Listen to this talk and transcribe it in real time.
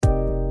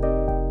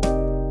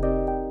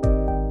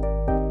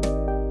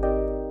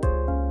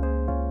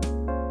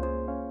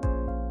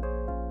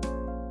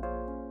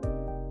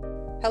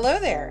Hello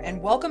there,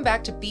 and welcome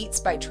back to Beats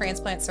by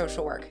Transplant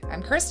Social Work.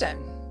 I'm Kristen.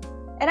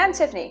 And I'm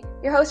Tiffany,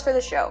 your host for the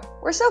show.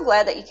 We're so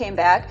glad that you came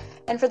back,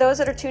 and for those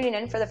that are tuning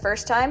in for the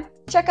first time,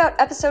 check out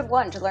episode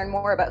 1 to learn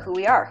more about who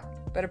we are.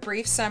 But a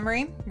brief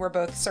summary, we're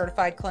both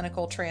certified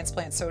clinical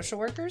transplant social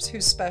workers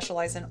who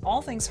specialize in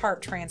all things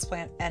heart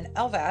transplant and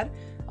LVAD,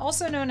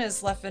 also known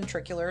as left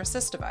ventricular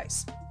assist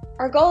device.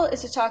 Our goal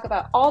is to talk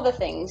about all the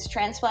things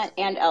transplant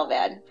and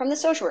LVAD from the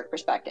social work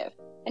perspective,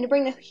 and to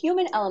bring the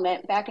human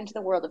element back into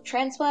the world of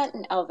transplant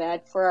and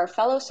LVAD for our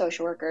fellow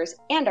social workers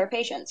and our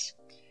patients.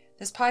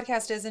 This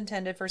podcast is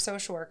intended for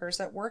social workers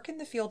that work in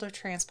the field of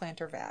transplant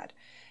or VAD.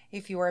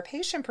 If you are a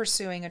patient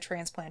pursuing a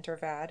transplant or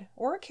VAD,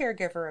 or a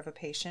caregiver of a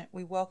patient,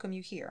 we welcome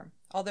you here.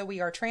 Although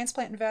we are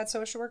transplant and VAD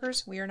social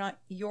workers, we are not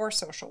your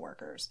social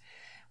workers.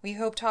 We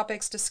hope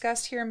topics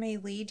discussed here may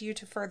lead you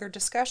to further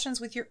discussions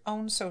with your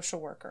own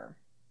social worker.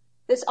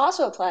 This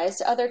also applies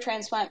to other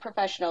transplant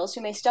professionals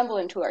who may stumble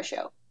into our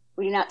show.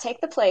 We do not take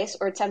the place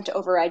or attempt to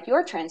override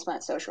your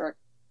transplant social work,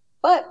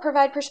 but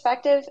provide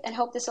perspective and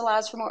hope this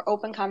allows for more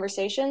open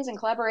conversations and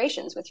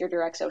collaborations with your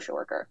direct social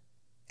worker.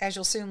 As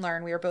you'll soon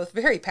learn, we are both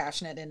very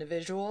passionate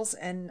individuals,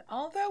 and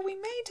although we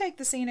may take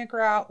the scenic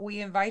route, we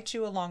invite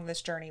you along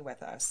this journey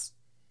with us.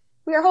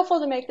 We are hopeful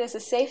to make this a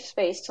safe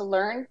space to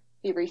learn,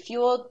 be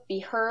refueled, be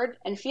heard,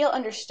 and feel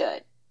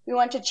understood. We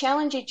want to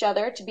challenge each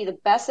other to be the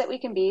best that we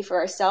can be for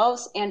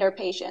ourselves and our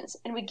patients,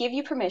 and we give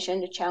you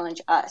permission to challenge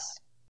us.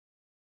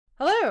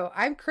 Hello,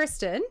 I'm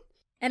Kristen.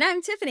 And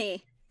I'm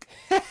Tiffany.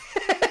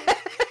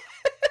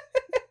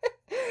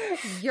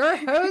 Your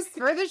host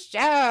for the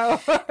show.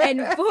 And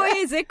boy,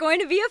 is it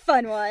going to be a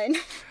fun one.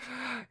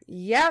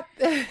 Yep.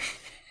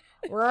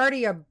 We're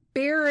already a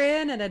beer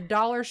in and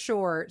 $1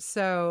 short,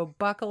 so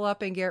buckle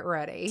up and get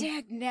ready.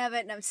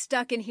 Dagnabbit, and I'm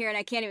stuck in here and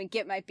I can't even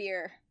get my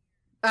beer.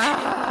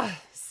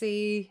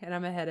 See, and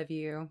I'm ahead of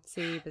you.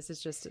 See, this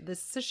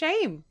is a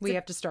shame. We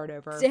have to start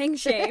over. Dang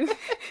shame.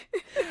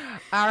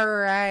 All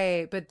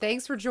right, but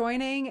thanks for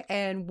joining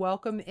and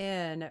welcome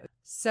in.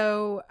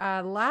 So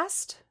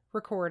last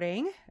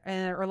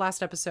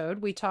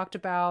episode, we talked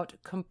about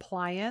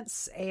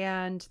compliance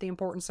and the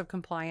importance of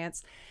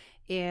compliance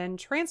in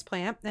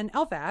transplant and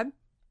LVAD.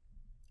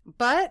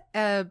 But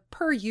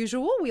per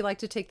usual, we like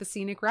to take the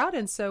scenic route,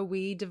 and so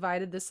we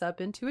divided this up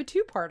into a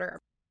two-parter.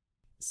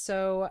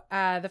 So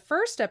the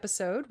first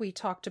episode, we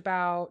talked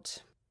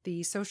about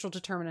the social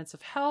determinants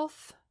of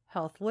health,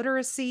 health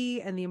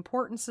literacy, and the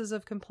importances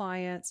of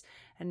compliance.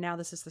 And now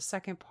this is the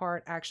second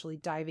part, actually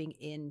diving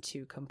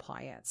into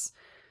compliance.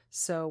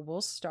 So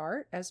we'll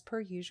start, as per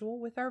usual,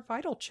 with our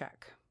vital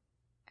check.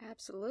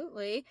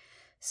 Absolutely.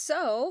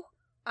 So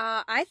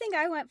I think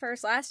I went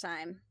first last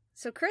time.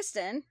 So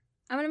Kristen,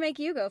 I'm going to make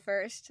you go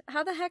first.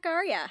 How the heck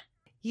are ya?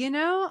 You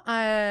know,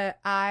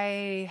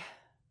 I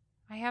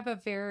have a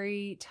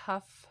very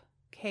tough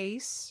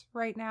case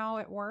right now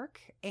at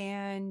work.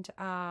 And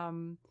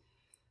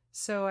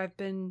so I've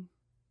been,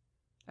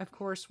 of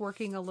course,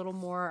 working a little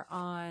more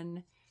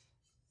on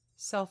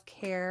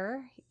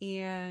self-care,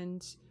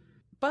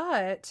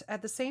 but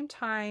at the same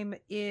time,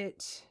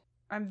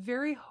 I'm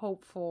very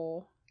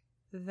hopeful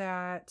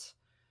that,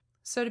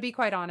 so to be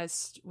quite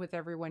honest with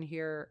everyone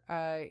here,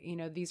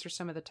 these are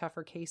some of the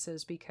tougher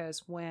cases,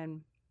 because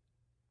when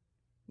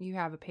you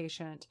have a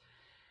patient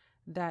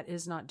that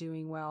is not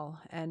doing well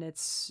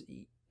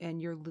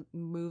and you're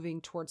moving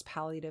towards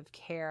palliative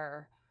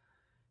care,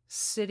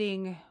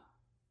 sitting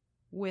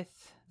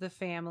with the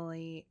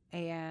family,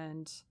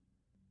 and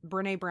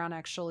Brene Brown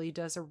actually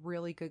does a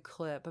really good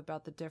clip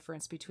about the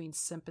difference between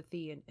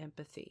sympathy and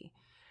empathy.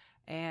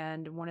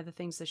 And one of the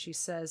things that she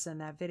says in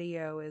that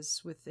video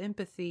is, with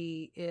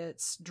empathy,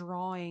 it's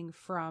drawing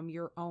from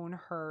your own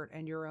hurt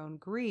and your own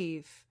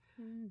grief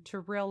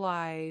to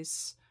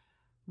realize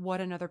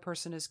what another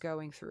person is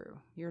going through.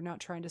 You're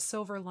not trying to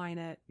silver line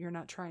it. You're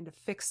not trying to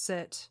fix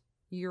it.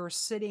 You're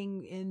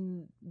sitting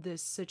in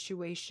this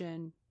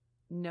situation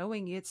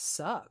knowing it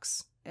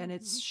sucks and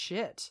it's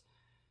shit.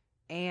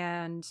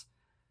 And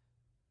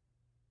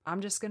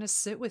I'm just going to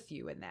sit with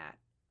you in that.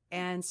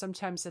 And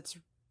sometimes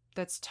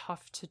that's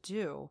tough to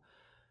do.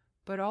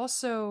 But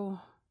also,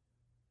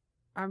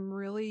 I'm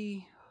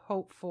really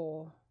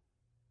hopeful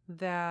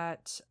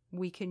that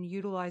we can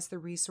utilize the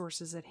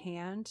resources at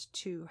hand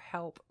to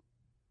help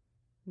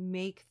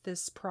make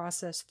this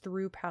process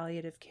through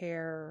palliative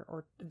care,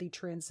 or the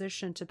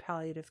transition to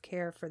palliative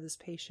care for this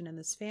patient and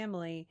this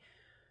family,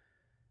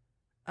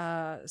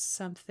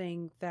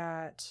 something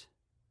that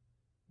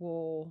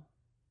will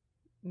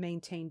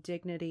maintain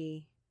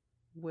dignity,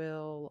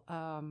 will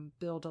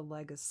build a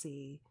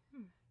legacy,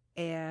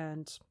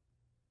 and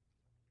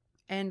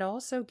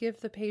also give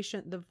the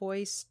patient the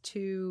voice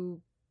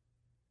to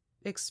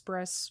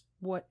express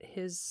what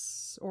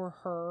his or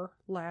her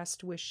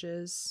last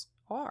wishes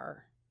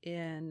are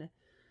in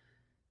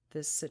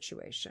this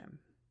situation.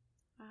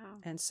 Wow.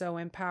 And so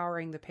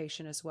empowering the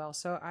patient as well.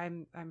 So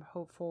I'm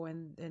hopeful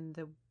in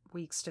the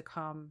weeks to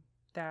come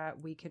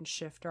that we can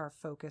shift our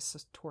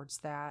focus towards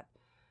that.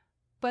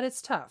 But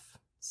it's tough.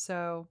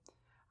 So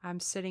I'm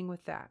sitting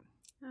with that.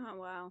 Oh,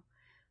 wow.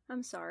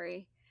 I'm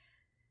sorry.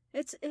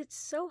 It's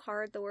so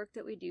hard, the work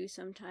that we do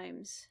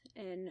sometimes.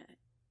 And,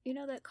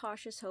 that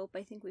cautious hope,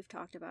 I think we've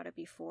talked about it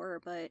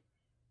before, but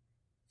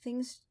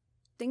things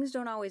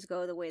don't always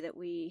go the way that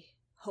we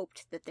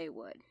hoped that they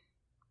would.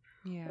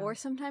 Yeah. Or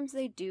sometimes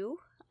they do.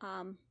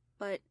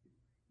 But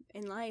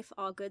in life,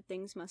 all good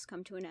things must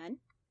come to an end.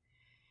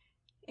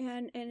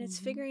 And it's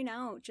figuring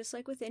out, just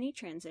like with any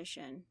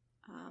transition,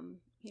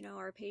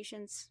 our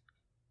patients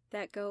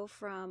that go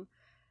from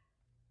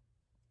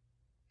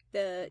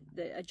the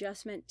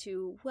adjustment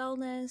to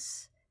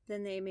wellness,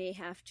 then they may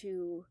have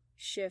to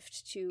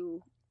shift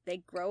to, they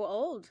grow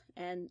old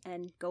and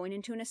going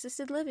into an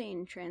assisted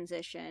living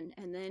transition,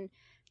 and then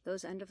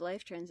those end of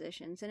life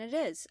transitions. And it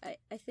is,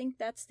 I think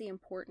that's the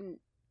important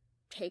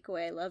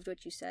takeaway. I loved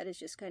what you said, is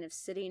just kind of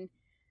sitting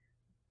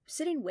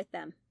with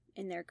them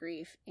in their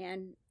grief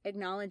and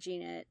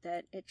acknowledging it,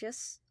 that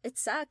it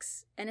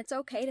sucks, and it's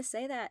okay to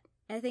say that.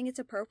 I think it's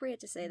appropriate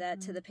to say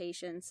that to the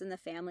patients and the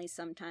families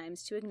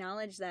sometimes, to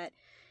acknowledge that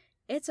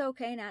it's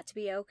okay not to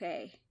be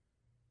okay.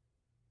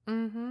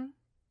 Mm-hmm.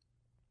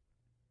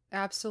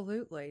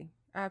 Absolutely.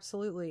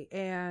 Absolutely.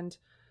 And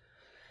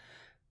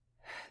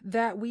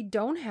that we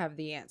don't have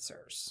the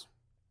answers.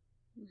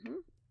 Mm-hmm.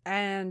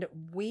 And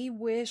we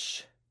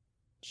wish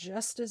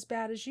just as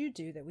bad as you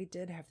do that we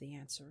did have the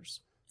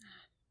answers.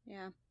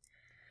 Yeah.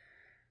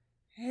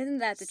 Isn't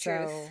that the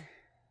truth?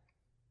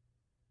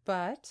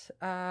 But,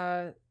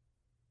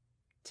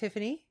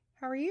 Tiffany,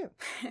 how are you?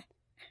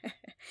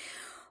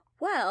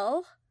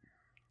 Well,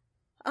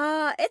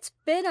 it's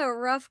been a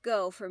rough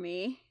go for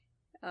me.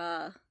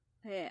 I'll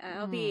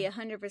be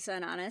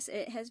 100% honest.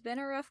 It has been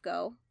a rough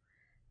go.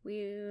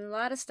 A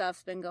lot of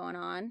stuff's been going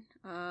on,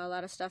 a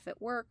lot of stuff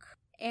at work,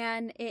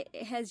 and it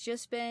has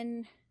just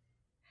been.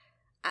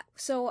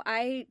 So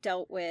I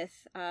dealt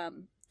with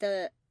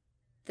the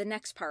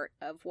next part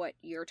of what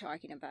you're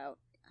talking about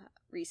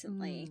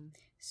recently.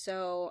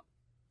 So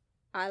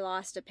I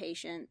lost a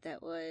patient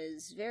that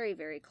was very,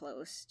 very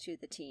close to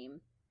the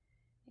team,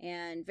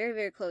 and very,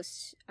 very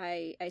close.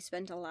 I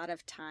spent a lot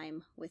of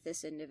time with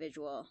this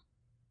individual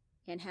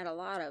and had a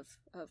lot of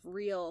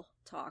real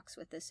talks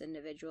with this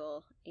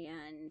individual,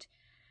 and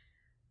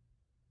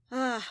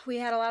we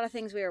had a lot of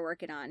things we were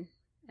working on,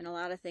 and a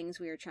lot of things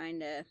we were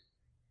trying to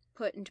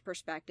put into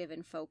perspective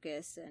and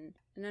focus, and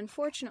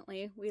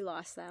unfortunately we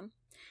lost them.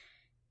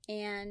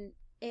 And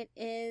it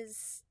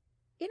is,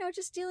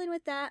 just dealing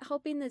with that,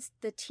 hoping that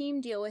the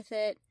team deal with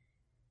it,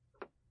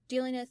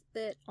 dealing with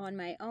it on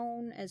my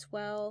own as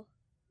well.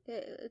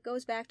 It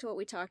goes back to what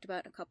we talked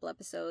about in a couple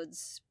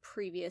episodes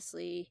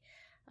previously,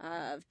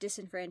 of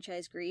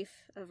disenfranchised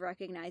grief, of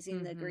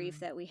recognizing the grief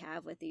that we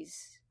have with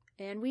these.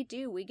 And we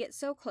get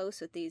so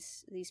close with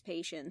these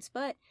patients.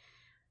 But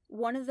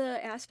one of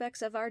the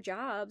aspects of our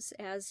jobs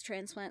as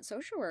transplant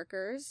social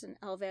workers and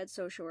LVAD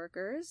social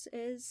workers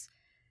is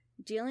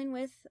dealing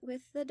with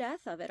the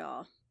death of it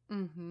all.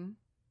 Mm-hmm.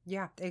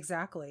 Yeah,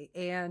 exactly.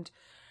 And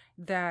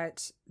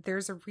that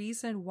there's a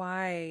reason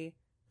why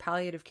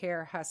palliative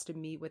care has to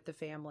meet with the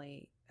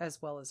family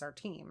as well as our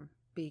team,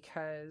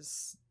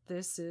 because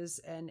this is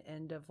an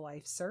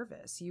end-of-life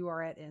service. You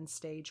are at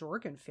end-stage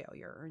organ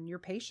failure, and your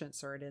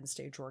patients are at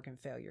end-stage organ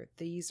failure.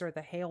 These are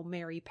the Hail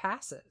Mary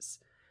passes.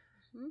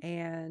 Mm-hmm.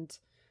 And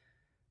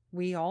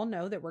we all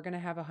know that we're going to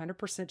have a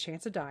 100%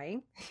 chance of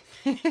dying.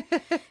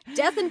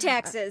 Death and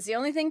taxes, the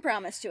only thing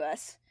promised to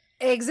us.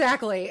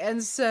 Exactly.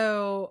 And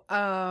so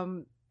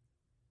I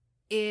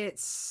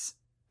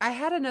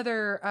had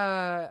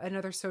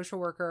another social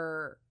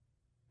worker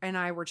and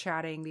I were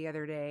chatting the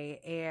other day,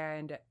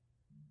 and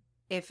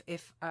if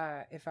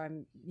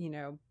I'm,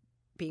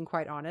 being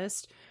quite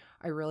honest,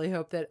 I really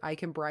hope that I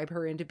can bribe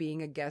her into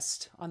being a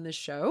guest on this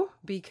show,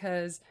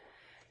 because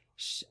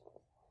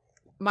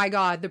my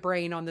God, the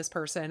brain on this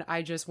person,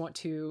 I just want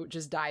to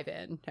just dive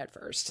in at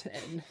first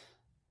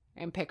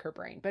and pick her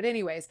brain. But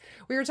anyways,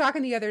 we were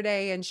talking the other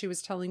day, and she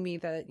was telling me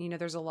that,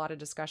 there's a lot of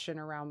discussion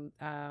around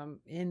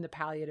in the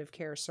palliative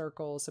care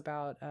circles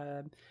about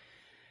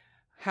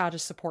how to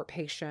support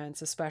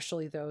patients,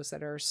 especially those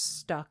that are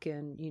stuck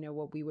in,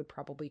 what we would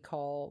probably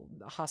call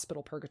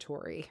hospital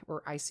purgatory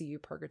or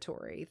ICU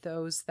purgatory.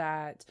 Those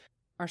that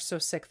are so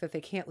sick that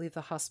they can't leave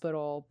the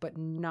hospital, but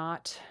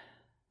not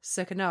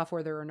sick enough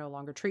where there are no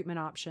longer treatment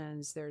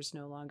options. There's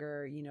no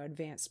longer,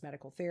 advanced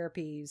medical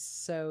therapies.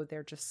 So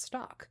they're just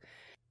stuck.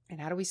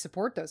 And how do we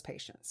support those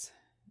patients?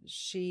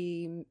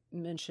 She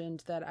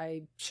mentioned that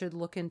I should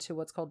look into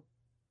what's called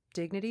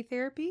dignity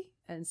therapy.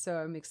 And so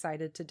I'm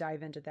excited to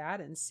dive into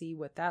that and see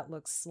what that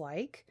looks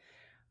like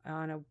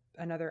on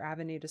another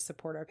avenue to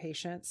support our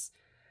patients.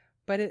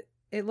 But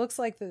it looks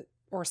like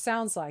or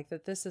sounds like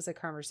that this is a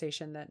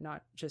conversation that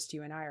not just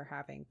you and I are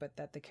having, but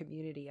that the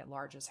community at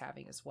large is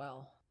having as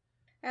well.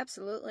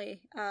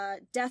 Absolutely.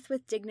 Death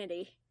with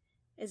dignity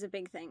is a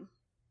big thing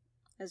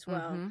as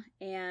well. Mm-hmm.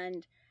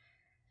 And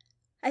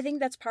I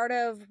think that's part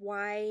of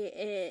why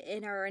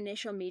in our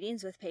initial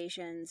meetings with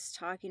patients,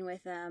 talking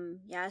with them,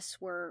 yes,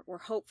 we're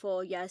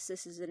hopeful. Yes,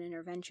 this is an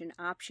intervention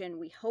option.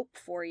 We hope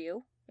for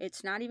you.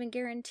 It's not even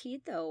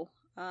guaranteed, though,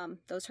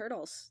 those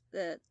hurdles,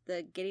 the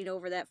getting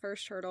over that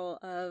first hurdle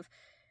of,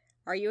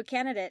 are you a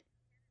candidate?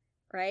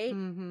 Right?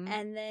 Mm-hmm.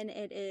 And then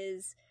it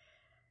is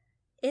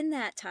in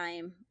that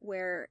time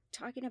where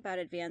talking about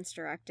advanced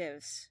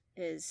directives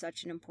is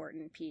such an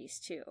important piece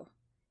too.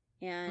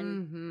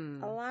 And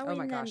Mm-hmm.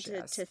 allowing them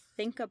yes. to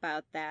think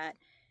about that,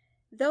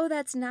 though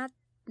that's not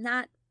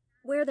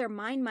where their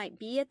mind might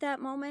be at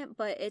that moment,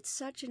 but it's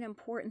such an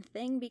important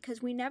thing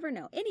because we never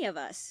know.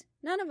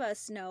 None of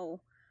us know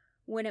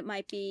when it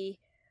might be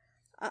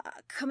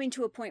coming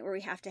to a point where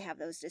we have to have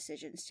those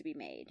decisions to be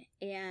made.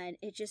 And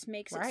it just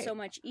makes it so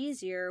much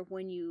easier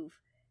when you've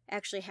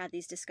actually had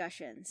these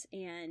discussions.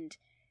 And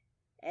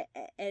at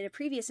a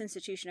previous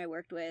institution I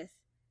worked with,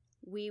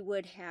 we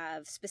would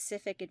have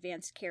specific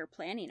advanced care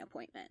planning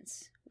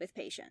appointments with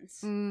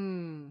patients.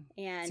 And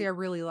see, I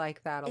really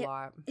like that a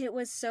lot. It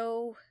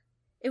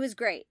was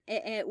great.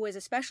 It was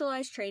a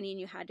specialized training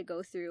you had to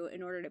go through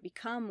in order to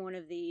become one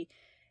of the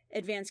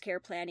advanced care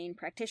planning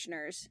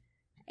practitioners,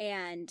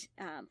 and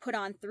put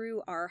on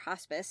through our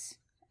hospice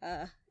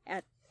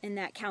in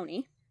that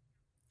county.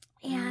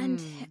 And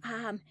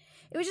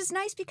it was just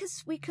nice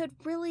because we could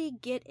really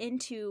get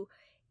into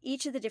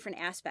each of the different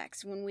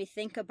aspects when we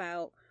think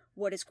about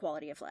what is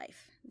quality of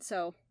life.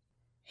 So,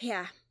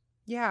 yeah.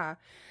 Yeah.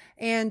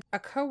 And a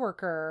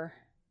coworker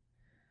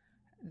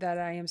that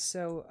I am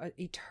so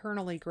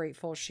eternally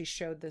grateful she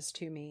showed this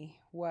to me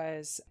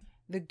was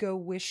the Go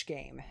Wish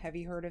game. Have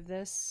you heard of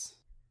this?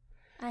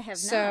 I have not.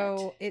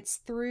 So it's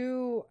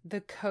through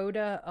the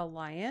CODA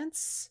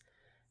Alliance.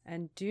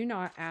 And do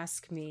not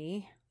ask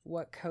me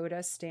what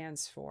CODA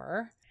stands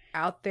for.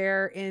 Out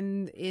there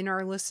in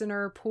our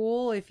listener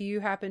pool, if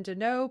you happen to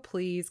know,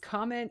 please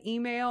comment,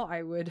 email.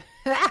 I would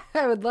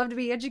I would love to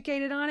be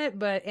educated on it.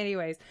 But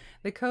anyways,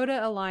 the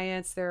CODA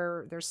Alliance,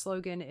 their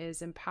slogan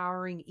is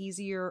empowering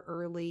easier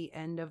early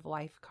end of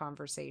life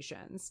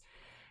conversations.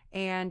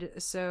 And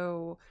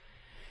so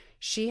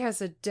she has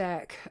a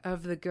deck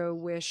of the Go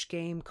Wish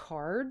game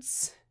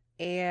cards,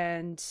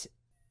 and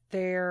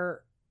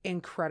they're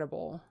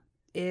incredible.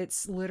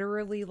 It's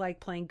literally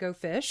like playing Go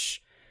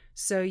Fish.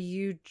 So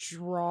you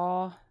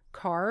draw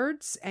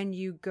cards and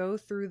you go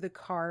through the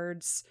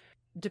cards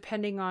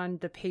depending on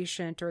the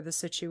patient or the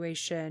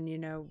situation. You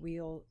know,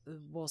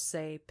 we'll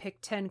say pick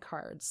 10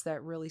 cards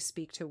that really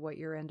speak to what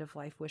your end of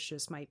life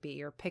wishes might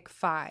be, or pick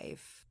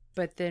 5.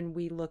 But then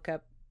we look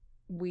up,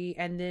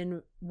 and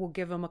then we'll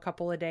give them a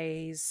couple of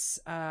days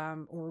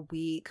or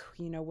week,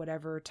 you know,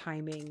 whatever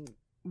timing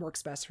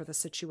works best for the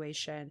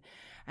situation.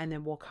 And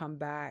then we'll come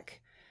back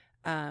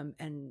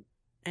and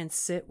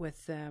sit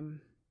with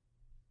them.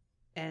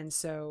 And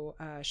so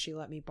she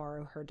let me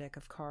borrow her deck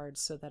of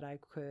cards so that I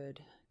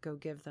could go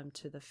give them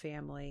to the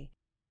family.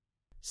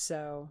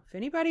 So if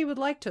anybody would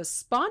like to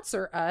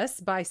sponsor us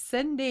by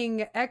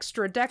sending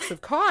extra decks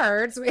of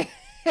cards,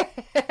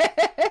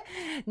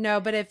 no,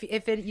 but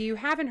if you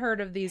haven't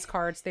heard of these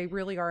cards, they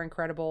really are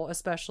incredible,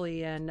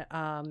 especially in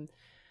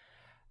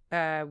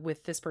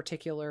with this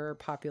particular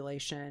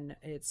population.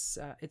 It's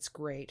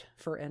great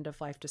for end of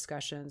life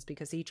discussions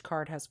because each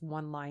card has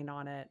one line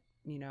on it,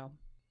 you know.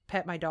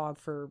 Pet my dog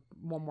for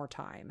one more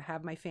time,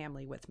 have my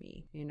family with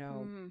me, you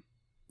know.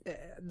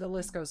 The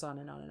list goes on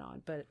and on and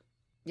on. But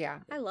yeah,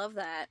 I love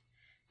that.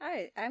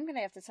 I'm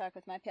gonna have to talk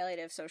with my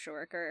palliative social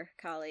worker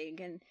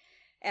colleague and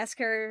ask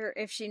her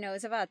if she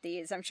knows about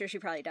these. I'm sure she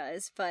probably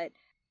does, but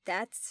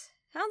that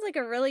sounds like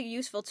a really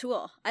useful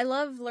tool. I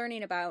love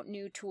learning about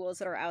new tools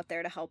that are out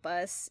there to help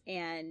us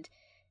and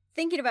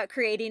thinking about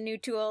creating new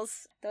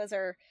tools. Those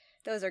are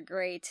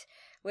great.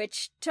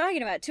 Which,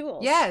 talking about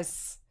tools,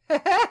 yes,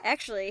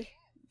 actually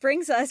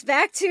brings us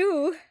back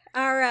to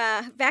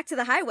our back to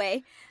the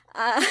highway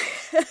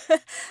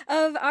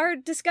of our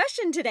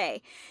discussion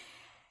today.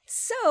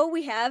 So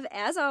we have,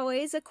 as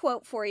always, a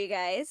quote for you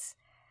guys.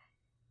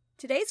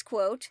 Today's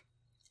quote: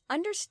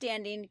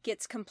 "Understanding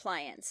gets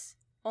compliance.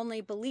 Only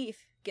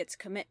belief gets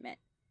commitment."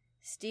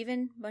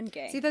 Stephen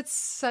Bungay. See, that's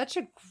such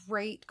a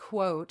great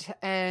quote.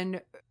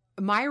 And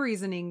my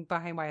reasoning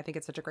behind why I think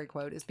it's such a great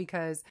quote is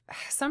because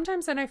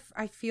sometimes then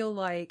I feel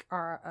like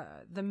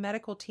the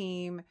medical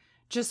team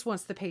just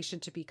wants the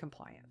patient to be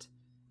compliant.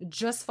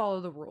 Just follow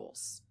the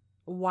rules.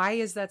 Why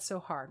is that so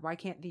hard? Why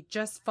can't they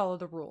just follow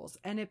the rules?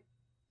 And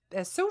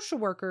as social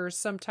workers,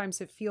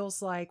 sometimes it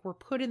feels like we're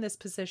put in this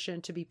position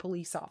to be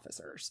police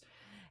officers.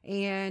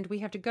 And we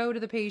have to go to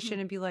the patient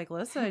and be like,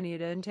 listen, you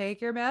didn't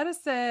take your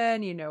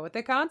medicine. You know what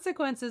the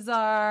consequences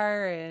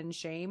are. And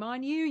shame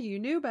on you. You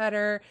knew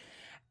better.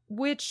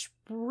 Which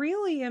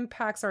really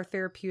impacts our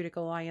therapeutic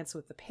alliance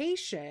with the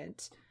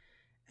patient.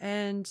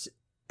 And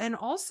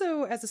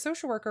also, as a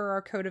social worker,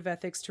 our code of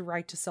ethics to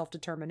right to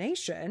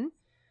self-determination.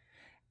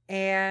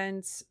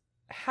 And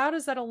how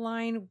does that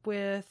align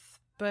with,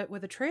 but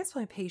with a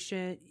transplant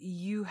patient,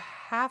 you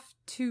have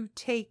to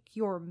take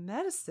your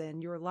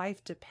medicine. Your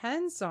life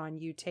depends on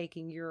you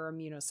taking your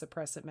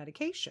immunosuppressant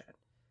medication.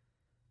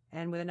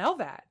 And with an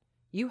LVAD,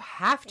 you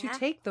have to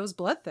take those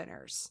blood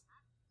thinners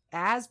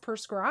as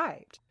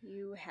prescribed.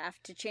 You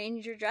have to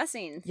change your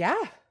dressing.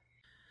 Yeah.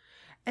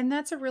 And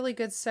that's a really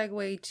good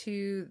segue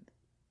to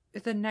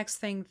the next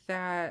thing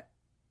that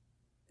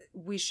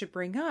we should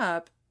bring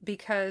up,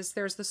 because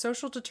there's the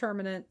social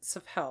determinants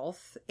of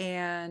health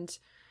and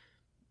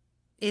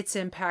its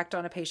impact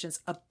on a patient's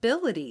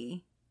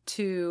ability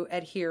to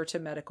adhere to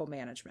medical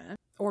management,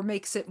 or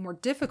makes it more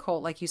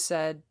difficult, like you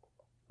said,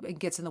 it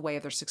gets in the way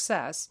of their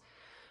success.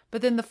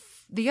 But then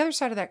the other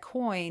side of that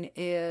coin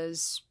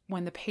is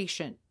when the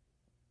patient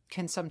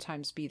can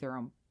sometimes be their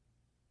own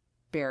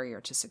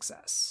barrier to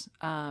success.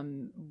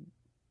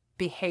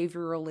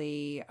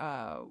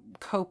 Behaviorally,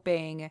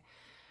 coping,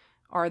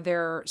 are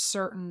there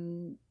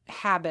certain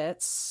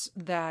habits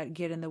that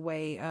get in the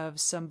way of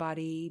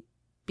somebody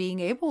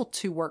being able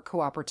to work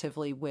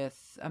cooperatively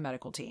with a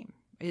medical team?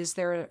 Is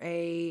there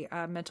a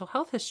mental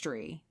health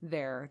history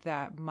there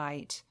that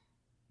might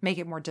make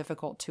it more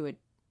difficult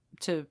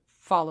to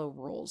follow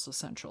rules,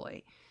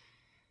 essentially?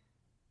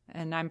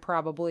 And I'm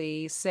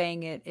probably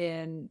saying it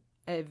in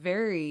a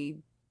very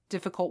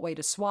difficult way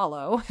to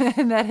swallow,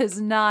 and that is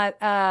not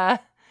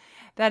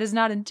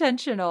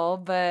intentional,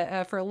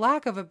 but for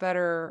lack of a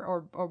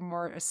better or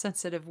more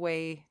sensitive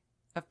way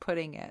of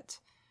putting it.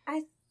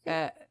 I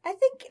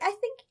think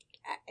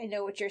I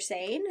know what you're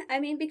saying. I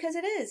mean, because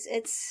it is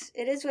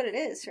what it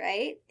is,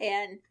 right?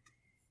 And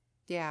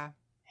yeah,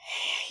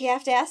 you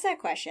have to ask that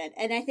question.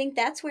 And I think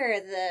that's where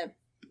the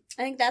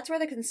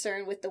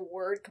concern with the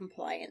word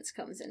compliance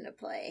comes into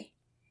play.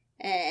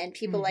 And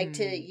people like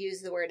to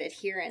use the word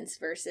adherence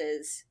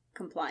versus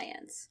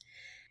compliance.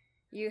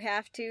 You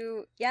have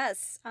to,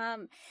 yes.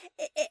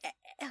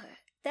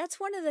 That's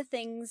one of the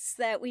things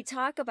that we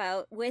talk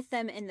about with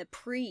them in the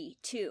pre,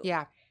 too.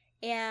 Yeah.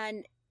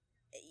 And,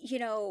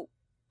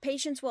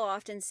 patients will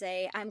often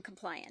say, I'm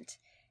compliant.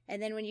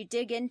 And then when you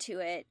dig into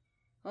it,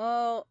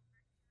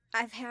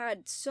 I've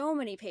had so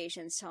many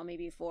patients tell me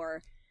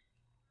before,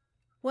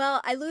 well,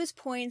 I lose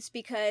points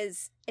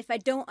because if I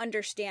don't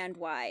understand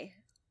why,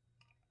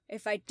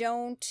 if I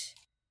don't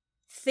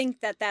think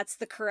that that's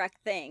the correct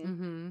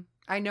thing,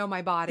 I know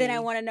my body, then I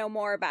want to know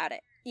more about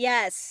it.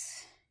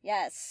 Yes.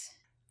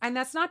 And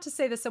that's not to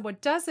say that someone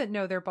doesn't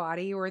know their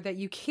body or that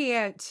you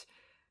can't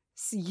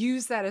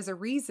use that as a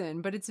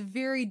reason, but it's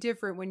very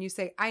different when you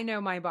say, I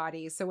know my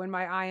body, so when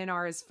my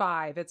INR is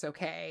 5, it's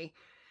okay.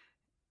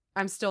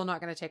 I'm still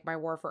not going to take my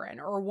warfarin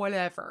or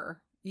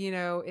whatever.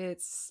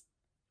 It's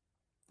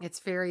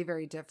very,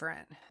 very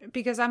different.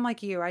 Because I'm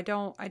like you, I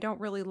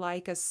don't really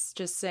like us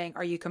just saying,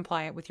 are you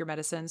compliant with your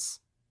medicines?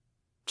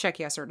 Check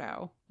yes or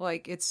no.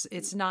 Like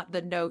it's not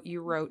the note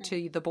you wrote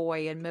to the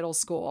boy in middle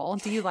school.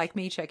 Do you like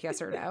me? Check yes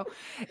or no.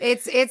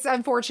 It's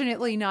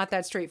unfortunately not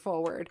that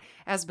straightforward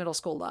as middle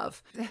school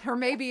love. Or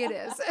maybe it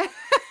is.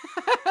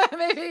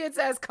 Maybe it's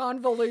as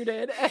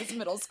convoluted as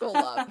middle school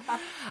love.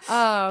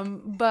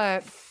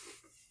 But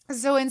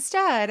so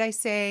instead I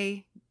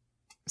say,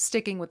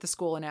 sticking with the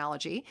school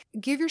analogy,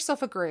 give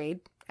yourself a grade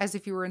as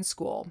if you were in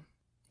school.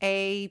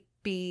 A,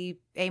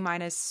 B, A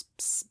minus,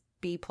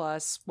 B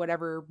plus,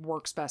 whatever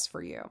works best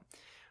for you.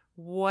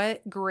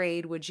 What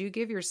grade would you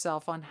give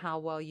yourself on how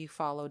well you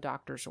follow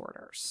doctor's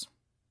orders?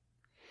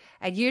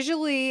 And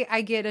usually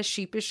I get a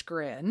sheepish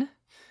grin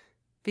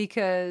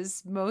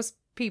because most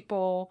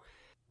people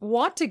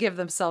want to give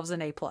themselves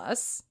an A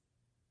plus,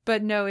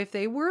 but no, if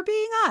they were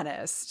being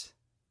honest,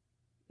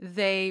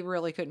 they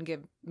really couldn't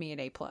give me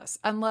an A plus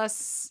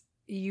unless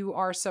you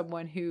are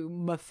someone who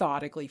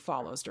methodically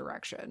follows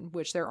direction,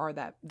 which there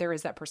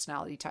is that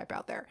personality type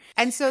out there.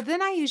 And so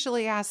then I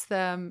usually ask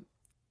them,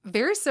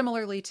 very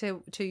similarly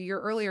to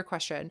your earlier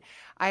question,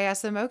 I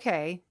ask them,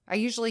 okay, I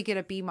usually get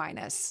a B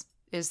minus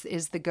is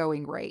the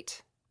going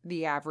rate,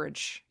 the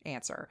average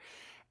answer.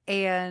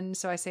 And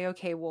so I say,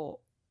 okay,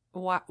 well,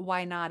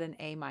 why not an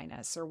A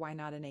minus or why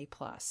not an A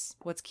plus?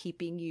 What's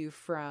keeping you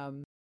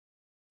from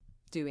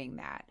doing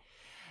that?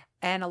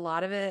 And a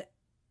lot of it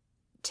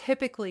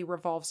typically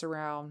revolves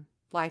around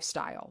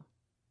lifestyle.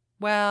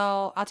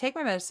 Well, I'll take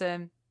my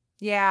medicine.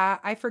 Yeah,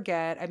 I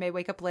forget. I may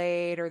wake up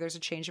late or there's a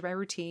change in my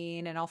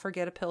routine and I'll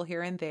forget a pill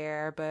here and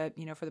there. But,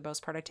 for the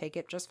most part, I take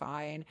it just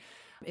fine.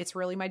 It's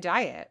really my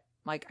diet.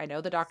 Like, I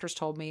know the doctors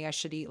told me I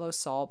should eat low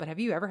salt, but have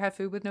you ever had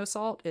food with no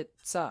salt? It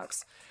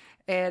sucks.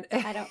 And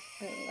I don't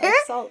really like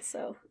salt,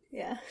 so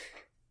yeah,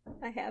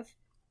 I have.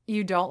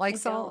 You don't like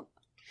salt?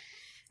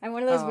 I'm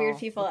one of those weird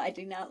people. I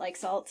do not like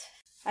salt.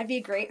 I'd be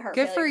a great heart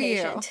failure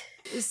patient.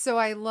 Good for you. So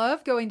I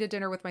love going to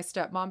dinner with my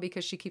stepmom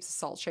because she keeps a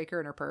salt shaker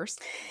in her purse.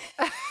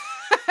 And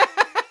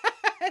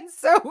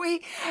so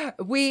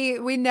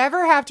we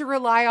never have to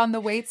rely on the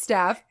wait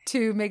staff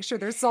to make sure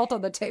there's salt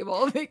on the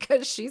table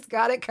because she's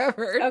got it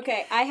covered.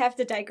 Okay, I have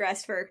to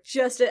digress for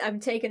I'm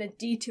taking a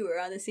detour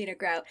on the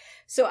scenic route.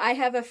 So I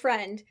have a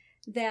friend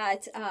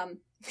that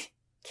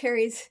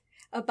carries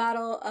a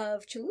bottle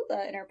of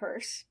Cholula in her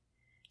purse.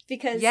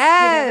 Because you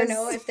never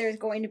know if there's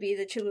going to be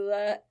the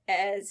Cholula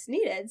as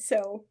needed.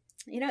 So,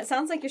 it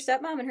sounds like your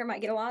stepmom and her might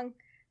get along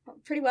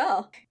pretty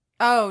well.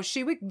 Oh,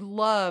 she would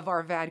love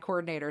our VAD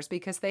coordinators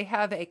because they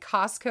have a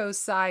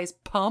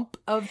Costco-sized pump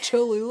of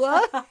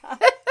Cholula.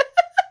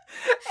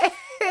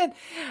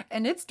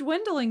 and it's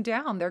dwindling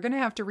down. They're going to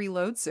have to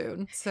reload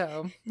soon.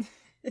 So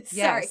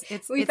Sorry,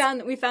 Yes, we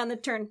found the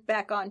turn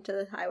back onto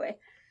the highway.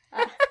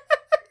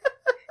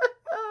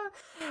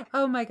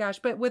 Oh my gosh!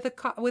 But with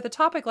a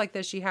topic like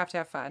this, you have to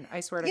have fun. I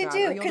swear to You God, do,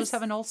 or you'll 'cause just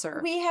have an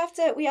ulcer.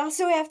 We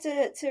also have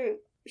to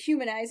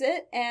humanize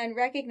it and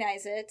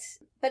recognize it,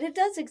 but it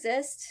does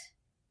exist,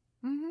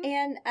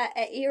 and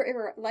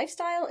your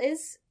lifestyle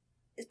is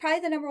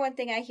probably the number one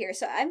thing I hear.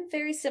 So I'm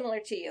very similar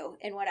to you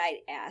in what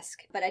I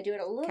ask, but I do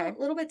it a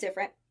little bit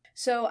different.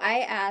 So I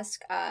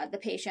ask the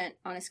patient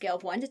on a scale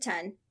of 1 to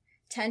 10,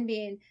 10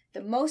 being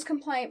the most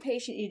compliant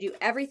patient, you do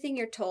everything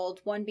you're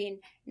told, 1 being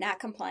not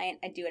compliant,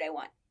 I do what I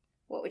want.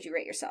 What would you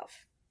rate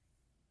yourself?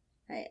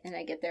 Right? And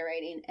I get their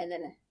rating. And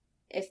then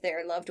if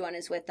their loved one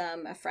is with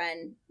them, a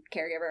friend,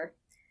 caregiver,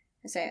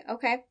 I say,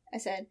 okay. I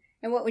said,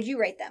 and what would you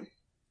rate them?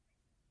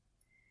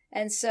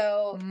 And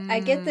so I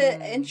get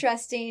the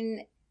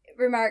interesting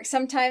remark.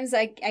 Sometimes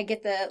I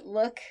get the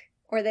look,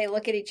 or they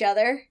look at each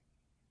other,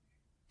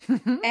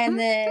 and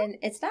then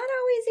it's not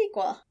always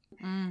equal.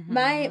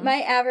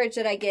 My average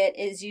that I get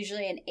is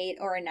usually an 8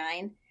 or a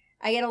 9.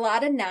 I get a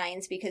lot of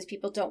 9s because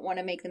people don't want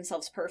to make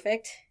themselves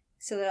perfect.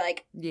 So they're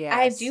like, yes.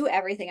 I do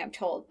everything I'm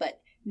told, but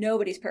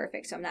nobody's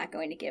perfect, so I'm not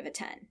going to give a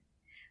 10.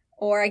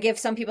 Or I give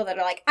some people that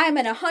are like, I'm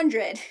an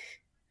 100.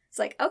 It's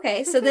like,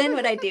 okay, so then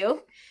what I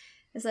do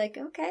is like,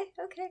 okay.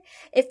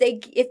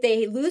 If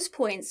they lose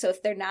points, so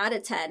if they're not a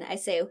 10, I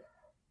say,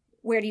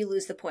 where do you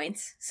lose the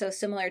points? So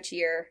similar to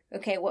your,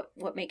 okay,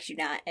 what makes you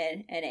not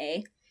an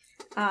A?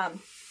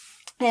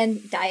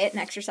 And diet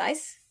and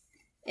exercise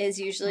is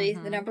usually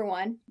the number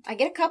one. I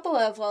get a couple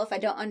of, well, if I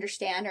don't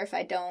understand or if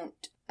I don't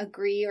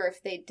agree or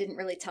if they didn't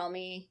really tell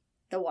me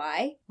the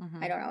why,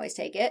 I don't always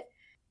take it.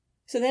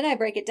 So then I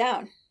break it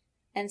down.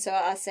 And so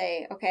I'll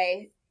say,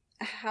 okay,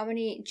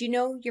 do you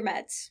know your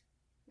meds?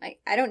 Like,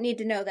 I don't need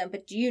to know them,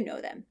 but do you know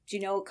them? Do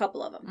you know a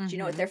couple of them? Do you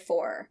know what they're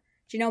for?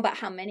 Do you know about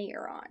how many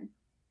you're on?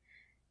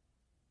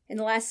 In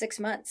the last 6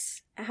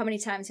 months, how many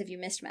times have you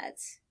missed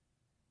meds?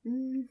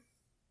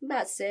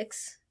 About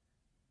 6.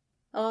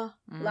 Oh,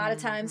 a lot of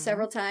times,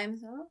 several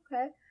times. Oh,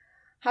 okay.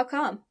 How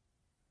come?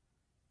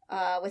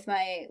 With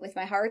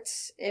my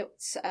hearts,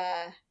 it's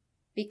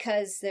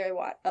because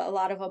a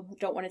lot of them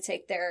don't want to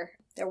take their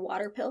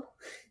water pill,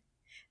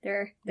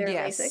 their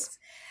Lasix,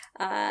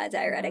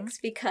 diuretics,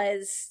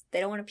 because they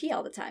don't want to pee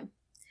all the time.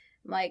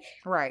 I'm like,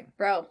 right,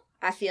 bro,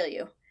 I feel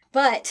you,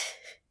 but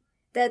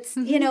that's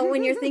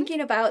when you're thinking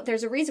about,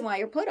 there's a reason why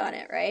you're put on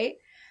it, right?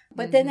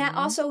 But then that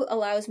also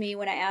allows me,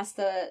 when I ask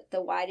the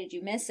why did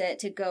you miss it,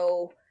 to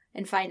go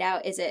and find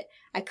out, is it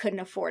I couldn't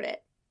afford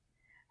it?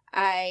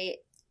 I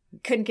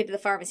couldn't get to the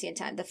pharmacy in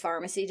time. The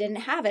pharmacy didn't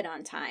have it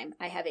on time.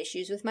 I have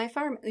issues with my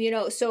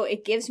so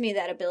it gives me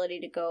that ability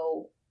to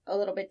go a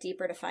little bit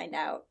deeper to find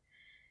out.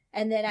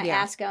 And then I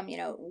ask them,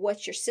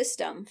 what's your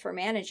system for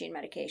managing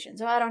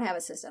medications? Oh, I don't have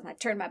a system. I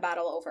turn my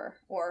bottle over,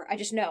 or I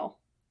just know.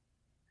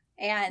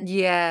 And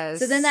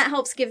so then that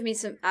helps give me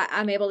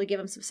I'm able to give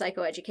them some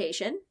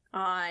psychoeducation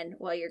on,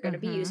 well, you're going to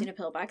be using a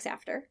pillbox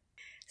after.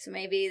 So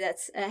maybe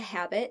that's a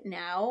habit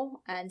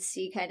now, and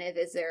see kind of,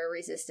 is there a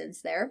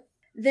resistance there?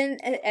 Then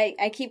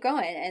I keep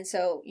going. And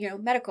so,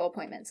 medical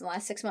appointments in the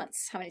last 6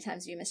 months, how many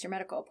times have you missed your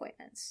medical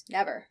appointments?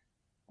 Never.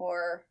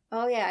 Or,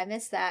 oh yeah, I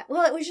missed that.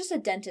 Well, it was just a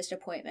dentist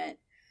appointment.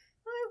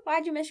 Well,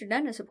 why'd you miss your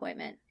dentist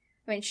appointment?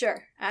 I mean,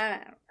 sure,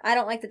 I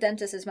don't like the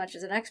dentist as much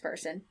as the next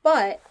person,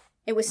 but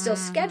it was still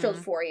scheduled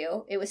for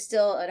you. It was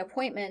still an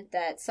appointment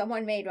that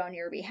someone made on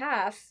your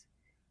behalf.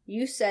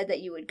 You said that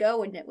you would go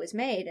when it was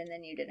made, and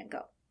then you didn't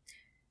go.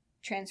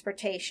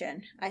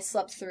 Transportation, I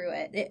slept through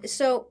it.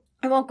 So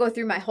I won't go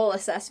through my whole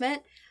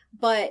assessment,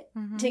 but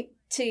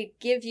to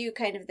give you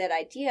kind of that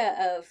idea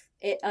of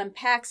it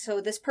unpacks.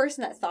 So this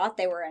person that thought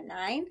they were a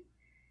 9,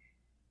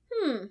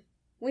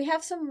 we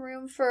have some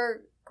room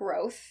for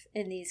growth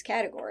in these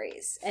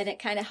categories. And it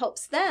kind of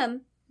helps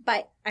them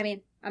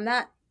I'm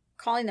not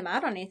calling them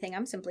out on anything.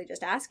 I'm simply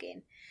just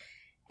asking.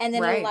 And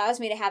then it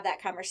allows me to have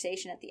that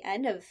conversation at the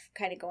end of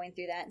kind of going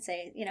through that and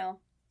say,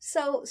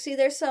 so see,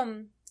 there's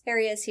some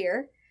areas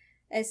here.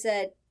 I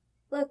said,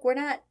 look, we're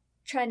not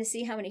trying to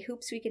see how many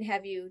hoops we can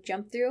have you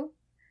jump through.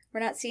 We're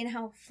not seeing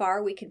how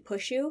far we can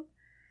push you.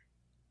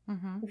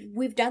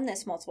 We've done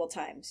this multiple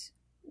times.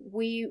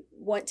 We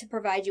want to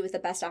provide you with the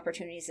best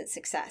opportunities at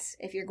success.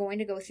 If you're going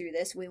to go through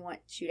this, we want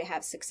you to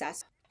have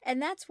success.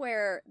 And that's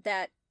where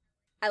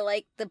I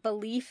like the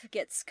belief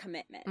gets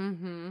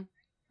commitment.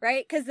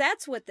 Right? Because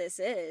that's what this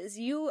is.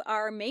 You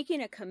are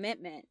making a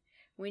commitment.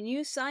 When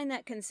you sign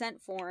that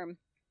consent form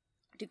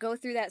to go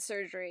through that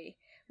surgery,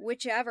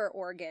 whichever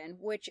organ,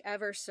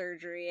 whichever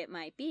surgery it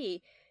might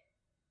be,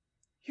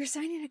 you're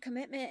signing a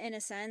commitment in a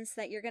sense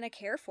that you're going to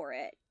care for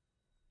it.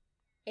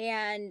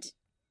 And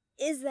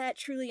is that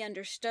truly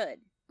understood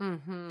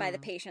by the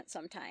patient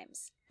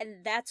sometimes?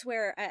 And that's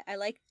where I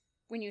like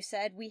when you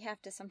said we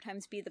have to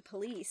sometimes be the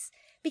police,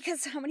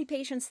 because how many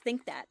patients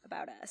think that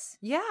about us?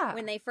 Yeah.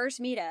 When they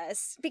first meet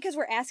us, because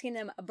we're asking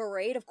them a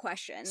parade of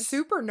questions.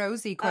 Super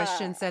nosy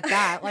questions at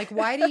that. Like,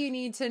 why do you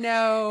need to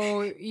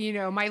know,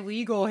 my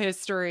legal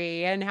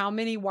history and how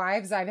many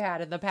wives I've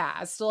had in the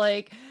past?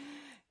 Like,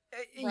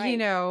 you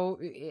know,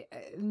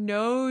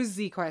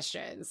 nosy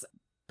questions.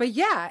 But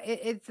yeah,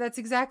 that's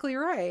exactly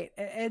right.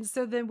 And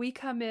so then we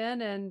come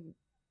in, and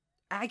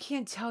I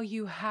can't tell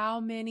you how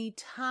many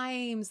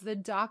times the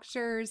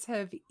doctors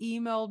have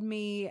emailed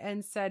me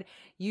and said,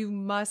 you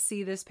must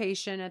see this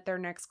patient at their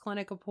next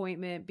clinic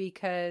appointment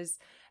because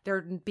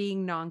they're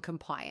being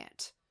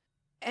non-compliant.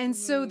 And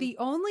so the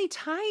only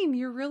time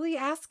you're really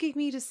asking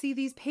me to see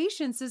these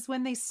patients is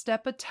when they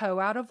step a toe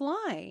out of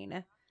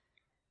line.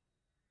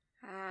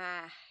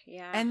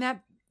 Yeah. And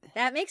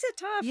that makes it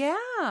tough.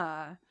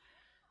 Yeah.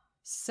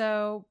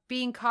 So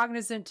being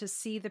cognizant to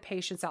see the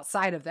patients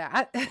outside of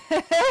that.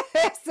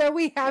 So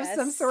we have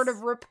some sort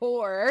of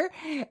rapport.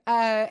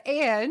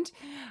 And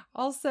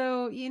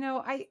also, you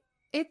know,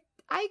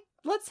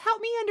 let's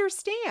help me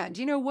understand,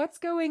 you know, what's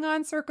going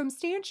on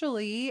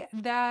circumstantially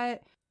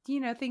that, you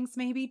know, things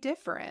may be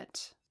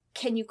different.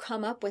 Can you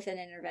come up with an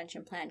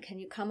intervention plan? Can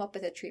you come up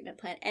with a treatment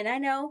plan? And I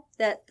know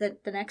that the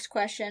next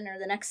question or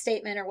the next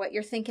statement or what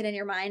you're thinking in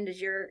your mind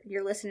as you're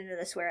listening to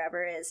this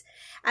wherever is,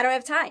 I don't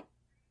have time.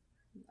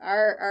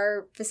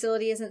 Our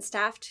facility isn't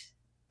staffed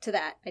to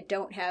that. I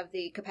don't have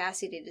the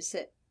capacity to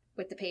sit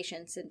with the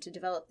patients and to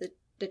develop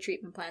the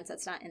treatment plans.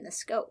 That's not in the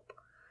scope.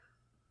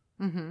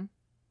 Mm-hmm.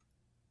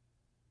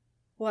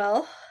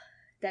 Well,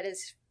 that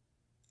is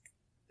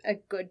a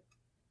good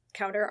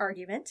counter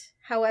argument.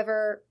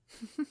 However,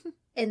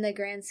 in the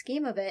grand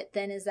scheme of it,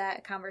 then is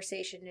that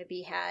conversation to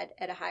be had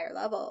at a higher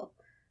level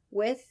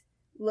with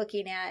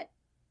looking at,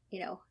 you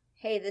know,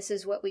 hey, this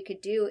is what we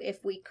could do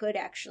if we could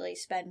actually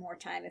spend more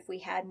time, if we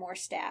had more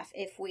staff,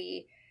 if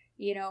we,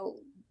 you know,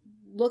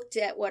 looked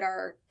at what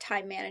our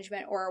time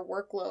management or our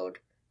workload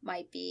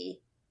might be,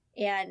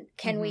 and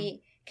can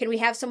we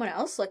have someone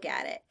else look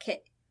at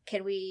it?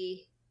 Can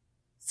we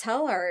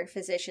tell our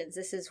physicians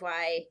this is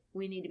why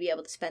we need to be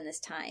able to spend this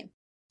time?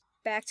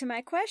 Back to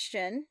my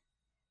question,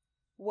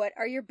 what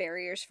are your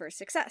barriers for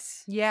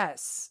success?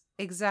 Yes,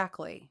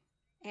 exactly.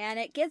 And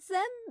it gets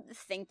them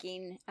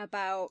thinking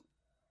about,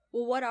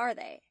 well, what are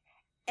they?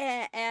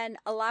 And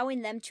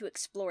allowing them to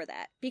explore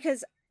that.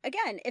 Because,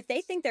 again, if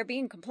they think they're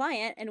being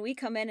compliant and we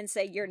come in and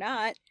say, you're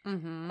not,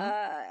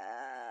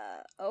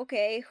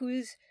 okay,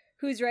 who's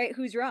right,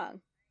 who's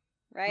wrong,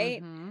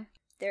 right? Mm-hmm.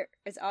 There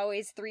is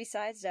always three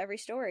sides to every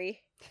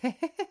story.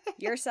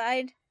 Your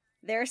side,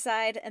 their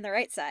side, and the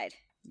right side.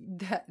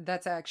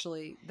 That's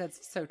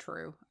so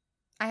true.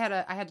 I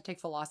had to take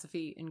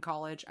philosophy in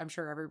college. I'm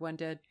sure everyone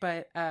did,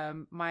 but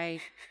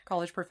my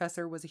college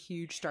professor was a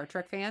huge Star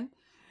Trek fan.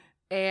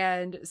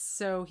 And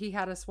so he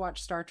had us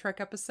watch Star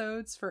Trek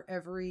episodes for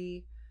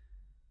every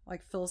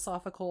like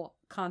philosophical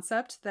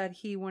concept that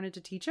he wanted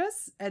to teach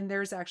us. And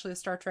there's actually a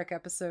Star Trek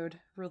episode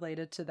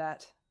related to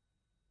that.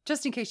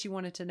 Just in case you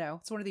wanted to know.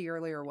 It's one of the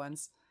earlier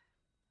ones.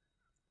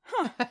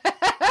 Huh.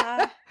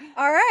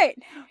 All right.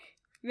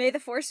 May the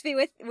force be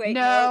with... Wait,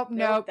 no.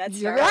 That's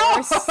Star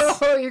Wars.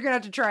 You're going to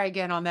have to try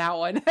again on that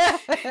one.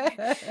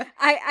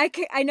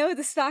 I know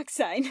the stock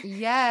sign.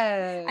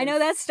 Yes. I know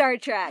that's Star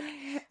Trek.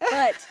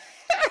 But...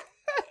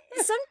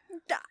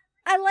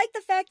 I like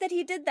the fact that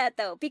he did that,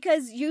 though,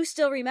 because you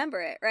still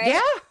remember it, right?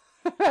 Yeah,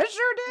 I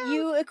sure do.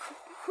 You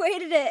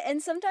equated it,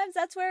 and sometimes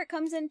that's where it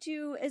comes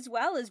into as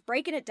well, is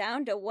breaking it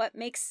down to what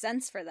makes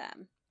sense for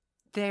them.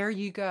 There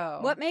you go.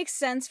 What makes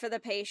sense for the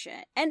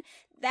patient. And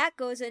that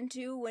goes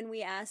into when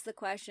we ask the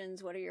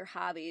questions, what are your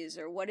hobbies,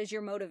 or what is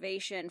your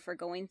motivation for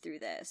going through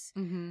this?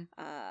 Mm-hmm.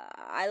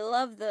 I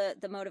love the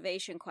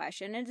motivation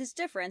question. It is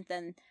different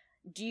than,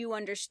 do you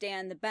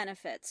understand the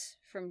benefits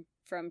from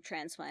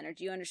transplant, or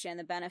do you understand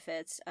the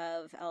benefits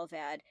of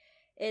LVAD?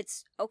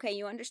 It's, okay,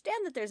 you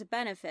understand that there's a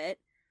benefit,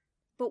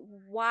 but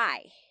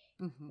why?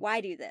 Mm-hmm.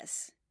 Why do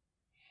this?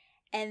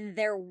 And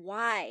their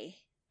why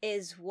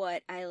is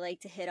what I like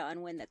to hit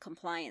on when the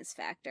compliance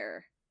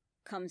factor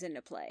comes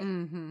into play.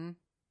 Mm-hmm.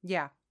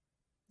 Yeah,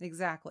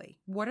 exactly.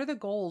 What are the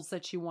goals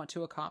that you want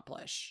to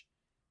accomplish?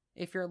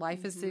 If your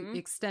life is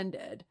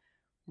extended,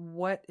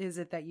 what is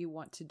it that you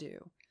want to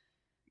do?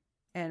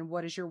 And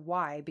what is your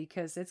why?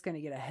 Because it's going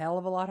to get a hell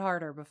of a lot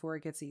harder before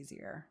it gets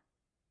easier.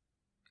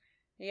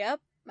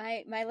 Yep.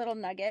 My little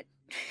nugget.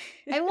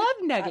 I love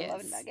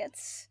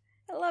nuggets.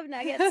 I love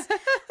nuggets.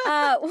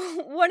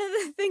 One of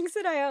the things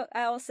that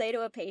I'll say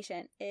to a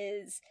patient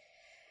is,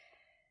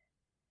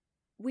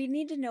 we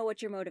need to know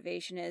what your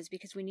motivation is,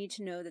 because we need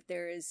to know that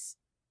there is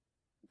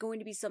going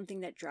to be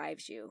something that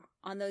drives you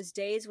on those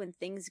days when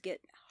things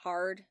get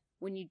hard,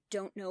 when you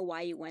don't know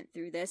why you went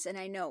through this. And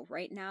I know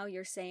right now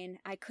you're saying,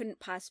 I couldn't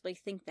possibly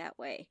think that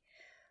way,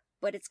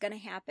 but it's going to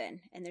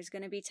happen. And there's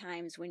going to be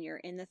times when you're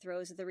in the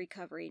throes of the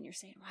recovery and you're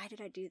saying, why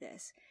did I do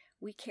this?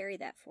 We carry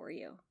that for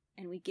you,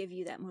 and we give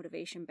you that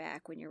motivation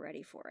back when you're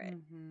ready for it.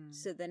 Mm-hmm.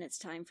 So then it's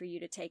time for you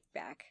to take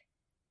back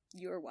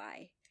your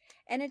why.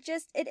 And it's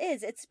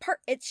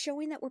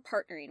showing that we're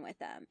partnering with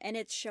them, and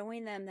it's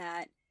showing them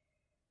that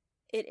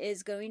it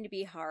is going to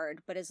be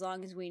hard, but as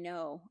long as we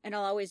know, and I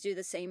always do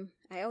the same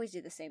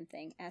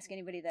thing. Ask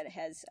anybody that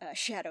has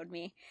shadowed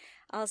me.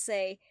 I'll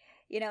say,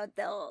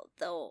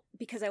 they'll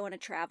because I want to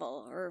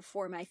travel or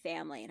for my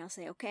family, and I'll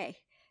say, okay,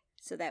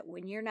 so that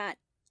when you're not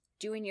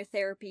doing your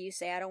therapy, you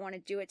say, I don't want to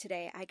do it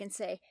today. I can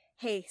say,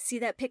 hey, see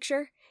that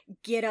picture?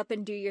 Get up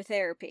and do your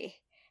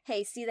therapy.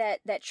 Hey, see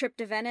that trip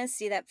to Venice?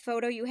 See that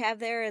photo you have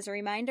there as a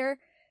reminder?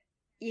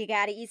 You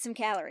got to eat some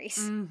calories.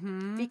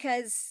 Mm-hmm.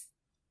 Because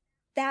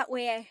that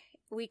way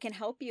we can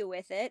help you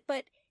with it.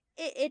 But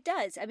it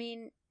does. I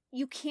mean,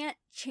 you can't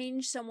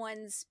change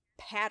someone's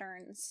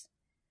patterns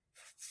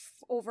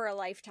over a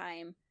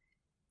lifetime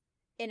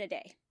in a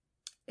day.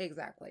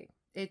 Exactly.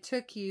 It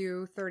took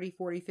you 30,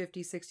 40,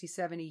 50, 60,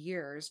 70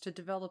 years to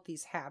develop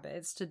these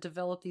habits, to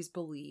develop these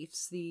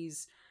beliefs,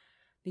 these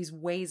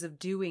ways of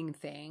doing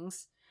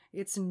things.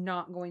 It's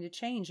not going to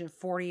change in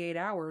 48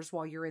 hours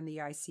while you're in the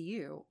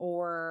ICU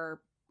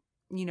or,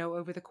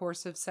 over the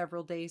course of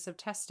several days of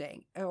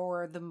testing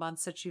or the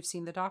months that you've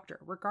seen the doctor.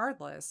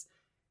 Regardless,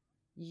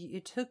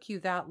 it took you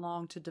that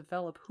long to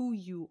develop who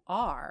you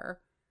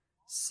are.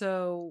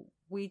 So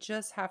we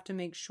just have to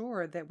make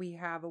sure that we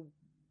have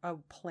a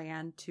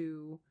plan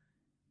to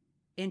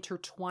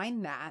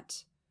intertwine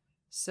that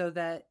so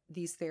that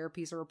these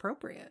therapies are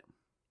appropriate.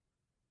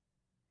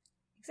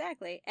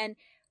 Exactly. And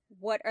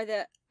what are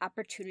the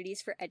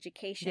opportunities for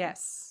education?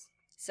 Yes.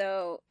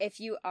 So if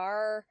you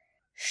are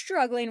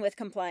struggling with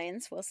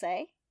compliance, we'll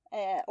say,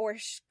 or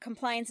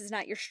compliance is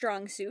not your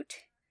strong suit,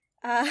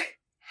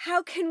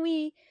 how can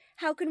we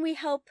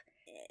help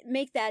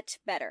make that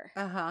better?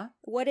 Uh-huh.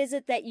 What is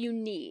it that you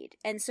need?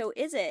 And so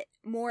is it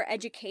more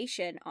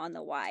education on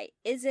the why?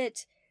 Is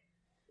it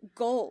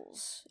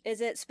goals? Is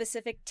it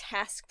specific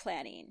task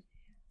planning?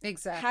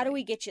 Exactly. How do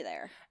we get you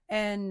there?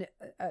 And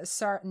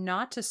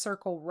not to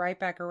circle right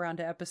back around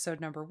to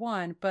episode number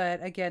 1,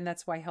 but again,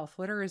 that's why health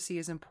literacy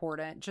is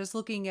important. Just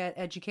looking at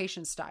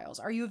education styles.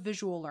 Are you a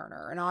visual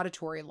learner, an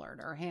auditory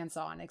learner,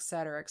 hands-on, et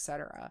cetera, et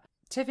cetera?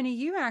 Tiffany,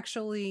 you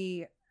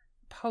actually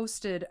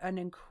posted an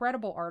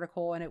incredible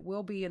article, and it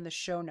will be in the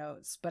show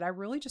notes, but I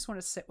really just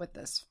want to sit with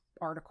this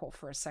article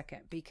for a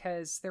second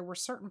because there were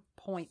certain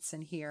points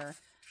in here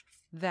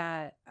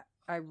that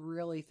I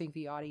really think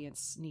the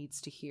audience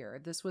needs to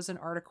hear. This was an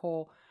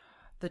article.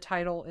 The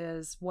title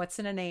is What's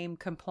in a Name?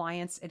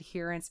 Compliance,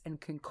 Adherence, and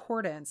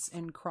Concordance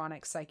in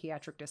Chronic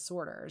Psychiatric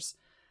Disorders.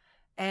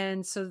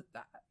 And so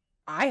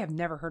I have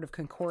never heard of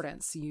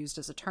concordance used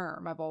as a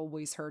term. I've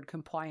always heard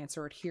compliance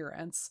or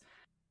adherence.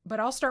 But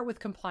I'll start with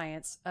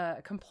compliance.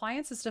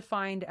 Compliance is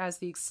defined as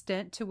the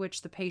extent to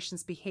which the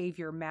patient's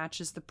behavior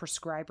matches the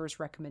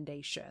prescriber's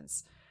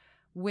recommendations,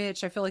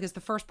 which I feel like is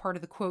the first part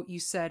of the quote you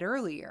said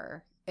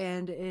earlier.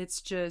 And it's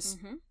just,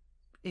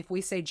 if we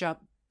say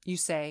jump, you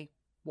say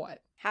what?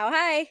 How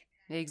high?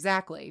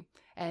 Exactly.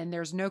 And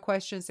there's no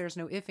questions, there's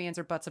no ifs, ands,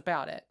 or buts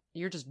about it.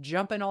 You're just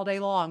jumping all day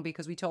long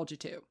because we told you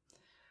to.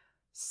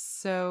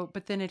 So,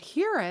 but then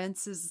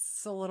adherence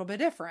is a little bit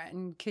different.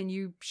 And can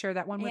you share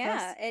that one with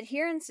us? Yeah,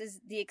 adherence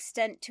is the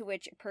extent to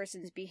which a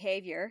person's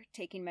behavior,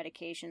 taking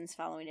medications,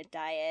 following a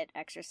diet,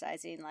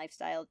 exercising,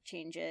 lifestyle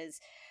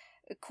changes,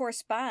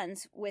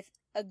 corresponds with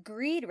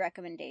agreed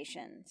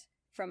recommendations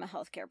from a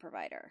healthcare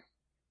provider.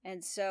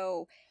 And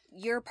so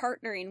you're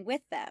partnering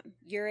with them.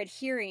 You're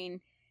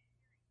adhering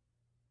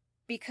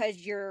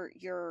because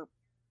you're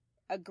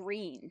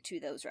agreeing to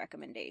those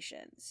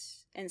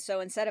recommendations. And so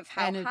instead of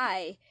how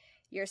high,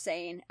 you're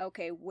saying,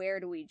 okay, where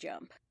do we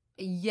jump?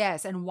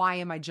 Yes, and why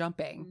am I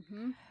jumping?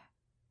 Mm-hmm.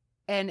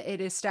 And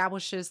it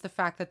establishes the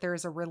fact that there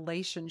is a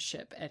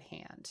relationship at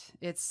hand.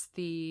 It's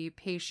the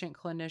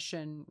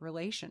patient-clinician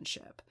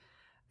relationship.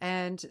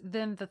 And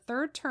then the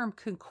third term,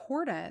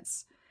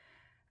 concordance,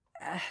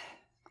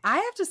 I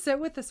have to sit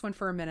with this one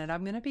for a minute.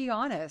 I'm going to be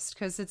honest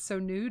because it's so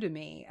new to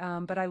me.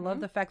 But I love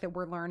the fact that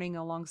we're learning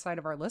alongside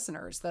of our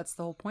listeners. That's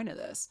the whole point of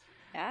this.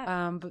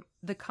 Yeah. But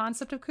the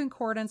concept of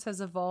concordance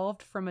has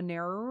evolved from a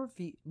narrower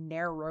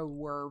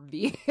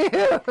view,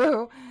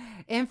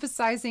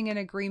 emphasizing an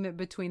agreement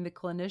between the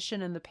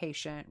clinician and the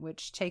patient,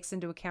 which takes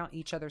into account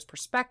each other's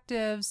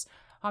perspectives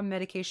on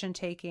medication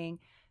taking,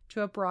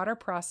 to a broader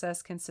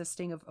process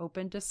consisting of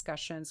open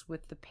discussions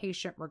with the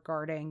patient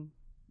regarding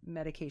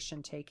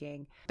medication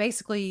taking,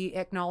 basically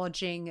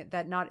acknowledging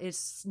that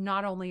it's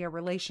not only a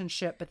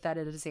relationship, but that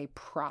it is a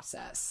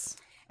process.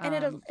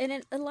 And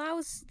it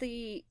allows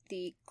the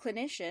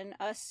clinician,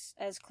 us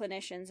as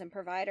clinicians and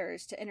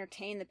providers, to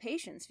entertain the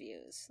patient's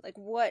views. Like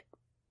what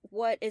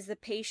is the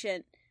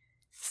patient's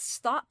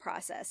thought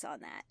process on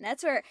that? And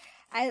that's where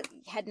I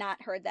had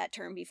not heard that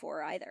term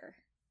before either.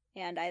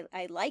 And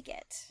I like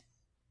it.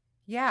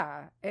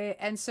 Yeah.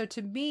 And so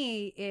to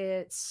me,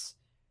 it's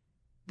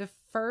the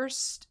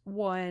first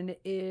one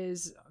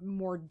is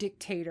more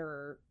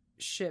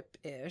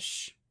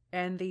dictatorship-ish.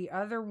 And the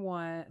other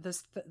one,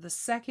 the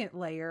second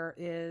layer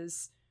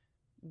is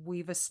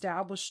we've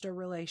established a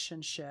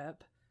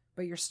relationship,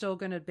 but you're still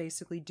going to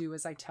basically do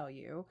as I tell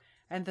you.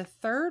 And the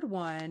third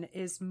one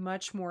is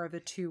much more of a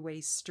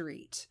two-way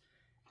street,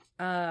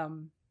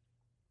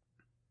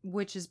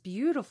 which is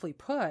beautifully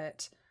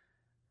put.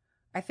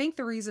 I think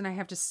the reason I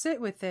have to sit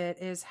with it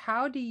is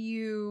how do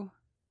you...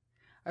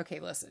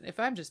 Okay, listen, if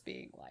I'm just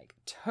being like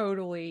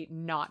totally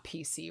not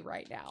PC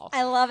right now.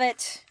 I love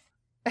it.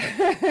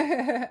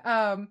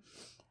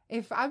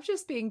 if I'm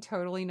just being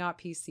totally not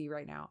PC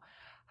right now,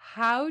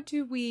 how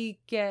do we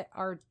get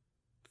our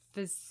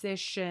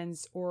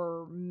physicians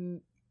or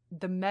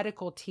the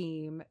medical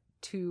team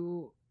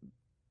to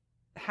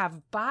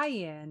have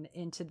buy-in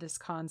into this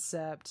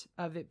concept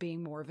of it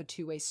being more of a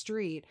two-way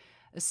street,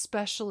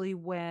 especially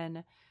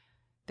when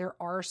there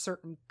are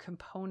certain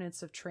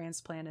components of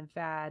transplant and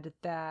VAD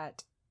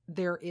that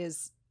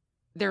it's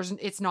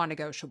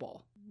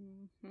non-negotiable?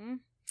 Mm-hmm.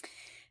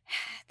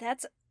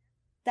 That's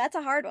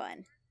a hard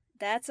one.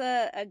 That's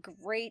a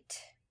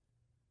great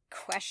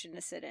question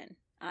to sit in,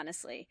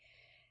 honestly.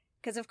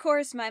 Because, of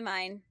course, my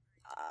mind,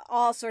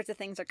 all sorts of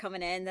things are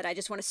coming in that I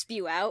just want to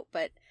spew out,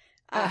 but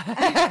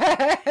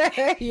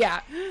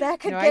yeah, that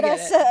could get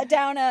us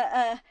down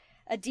a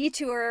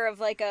detour of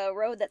like a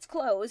road that's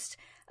closed.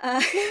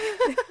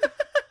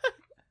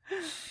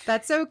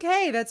 That's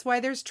okay. That's why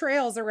there's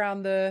trails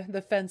around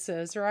the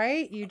fences,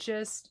 right? You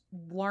just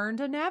learn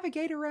to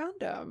navigate around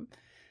them.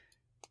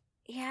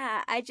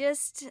 Yeah, I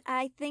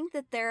think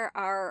that there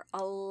are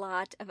a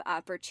lot of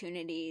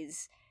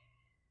opportunities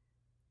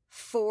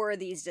for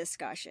these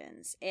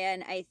discussions.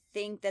 And I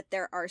think that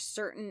there are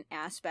certain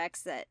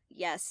aspects that,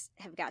 yes,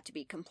 have got to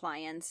be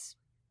compliance.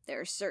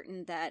 There are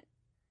certain that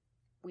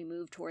we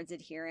move towards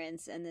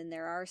adherence. And then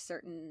there are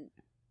certain,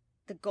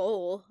 the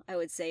goal, I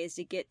would say, is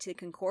to get to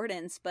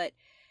concordance. But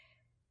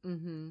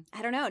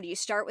I don't know, do you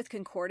start with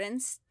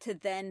concordance to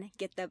then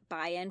get the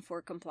buy-in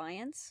for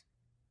compliance?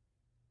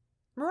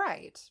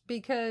 Right.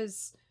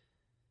 Because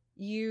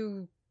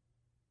you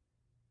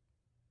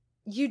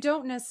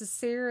don't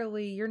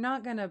necessarily, you're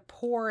not going to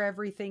pour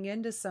everything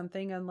into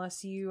something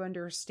unless you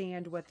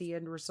understand what the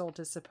end result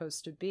is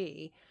supposed to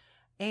be.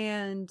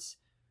 And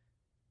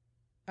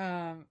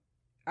I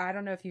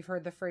don't know if you've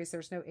heard the phrase,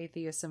 there's no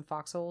atheists in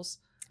foxholes.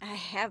 I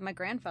have. My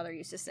grandfather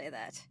used to say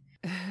that.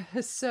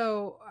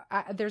 So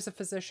there's a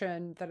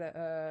physician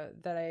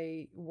that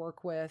I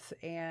work with,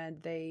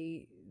 and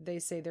they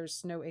say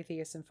there's no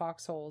atheists in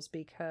foxholes,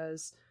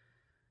 because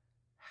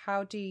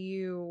how do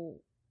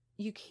you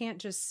can't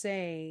just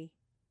say,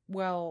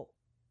 well,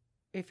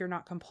 if you're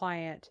not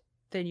compliant,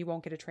 then you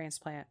won't get a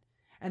transplant,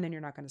 and then you're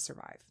not going to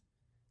survive.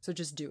 So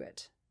just do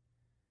it.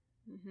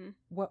 Mm-hmm.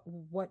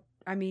 What,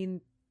 I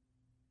mean,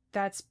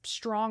 that's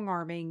strong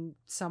arming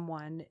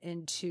someone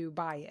into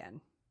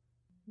buy-in.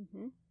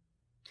 Mm-hmm.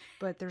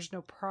 But there's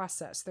no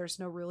process. There's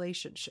no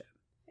relationship.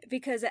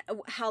 Because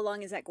how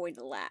long is that going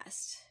to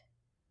last?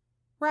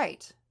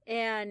 Right.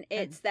 And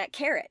it's that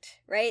carrot,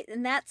 right?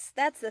 And that's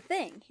the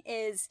thing,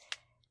 is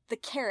the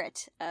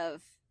carrot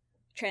of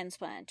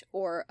transplant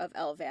or of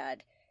LVAD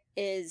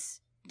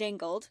is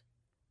dangled.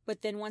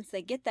 But then once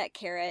they get that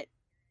carrot,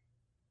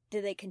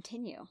 do they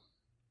continue?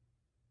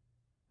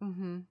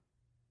 Mm-hmm.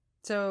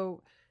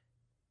 So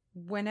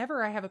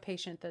whenever I have a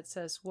patient that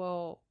says,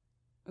 well,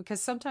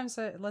 because sometimes,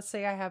 let's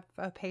say I have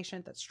a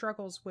patient that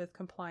struggles with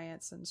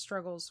compliance and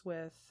struggles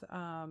with,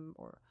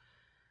 or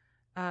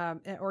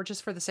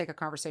just for the sake of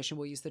conversation,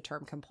 we'll use the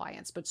term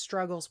compliance, but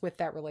struggles with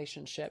that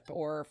relationship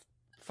or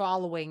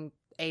following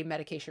a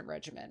medication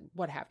regimen,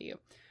 what have you.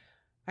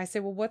 I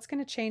say, well, what's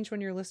going to change when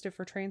you're listed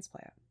for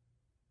transplant?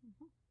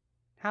 Mm-hmm.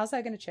 How's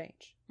that going to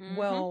change? Mm-hmm.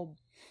 Well,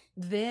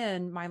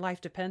 then my life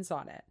depends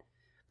on it.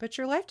 But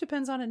your life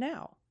depends on it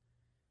now.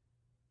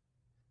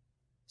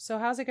 So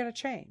how's it going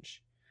to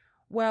change?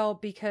 Well,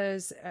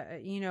 because,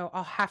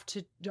 I'll have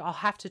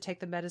to take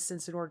the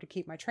medicines in order to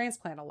keep my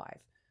transplant alive.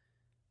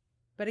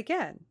 But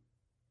again,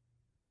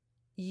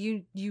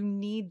 you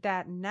need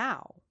that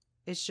now.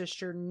 It's just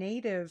your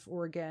native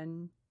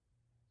organ,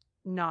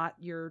 not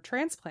your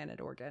transplanted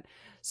organ.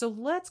 So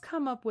let's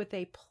come up with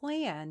a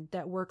plan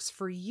that works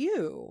for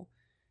you,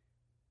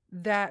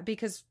 that,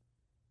 because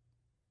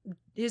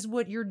is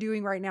what you're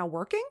doing right now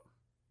working?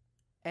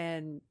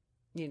 And,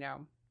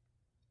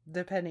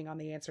 depending on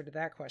the answer to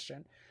that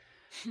question.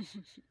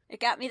 It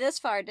got me this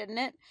far, didn't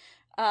it?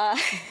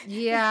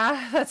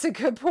 Yeah, that's a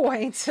good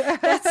point.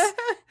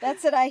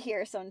 that's what I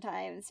hear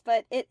sometimes,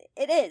 but it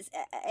is.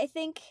 I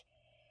think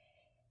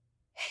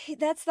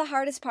that's the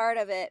hardest part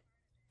of it,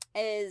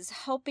 is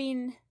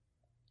helping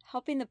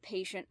the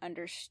patient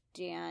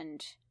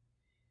understand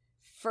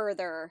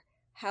further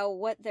how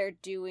what they're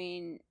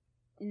doing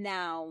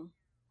now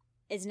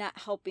is not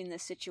helping the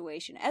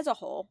situation as a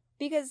whole,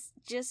 because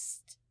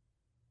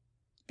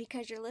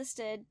you're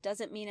listed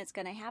doesn't mean it's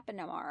going to happen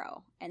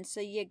tomorrow. And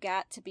so you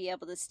got to be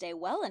able to stay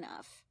well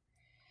enough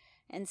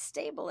and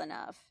stable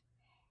enough.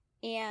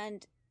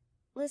 And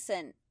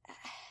listen,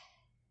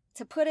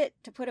 to put it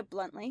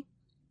bluntly,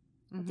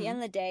 at the end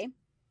of the day,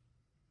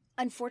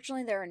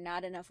 unfortunately, there are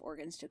not enough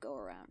organs to go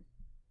around.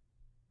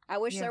 I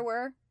wish there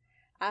were.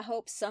 I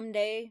hope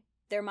someday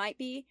there might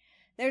be.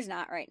 There's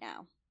not right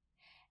now.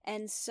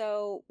 And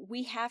so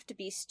we have to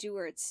be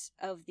stewards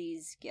of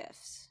these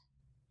gifts.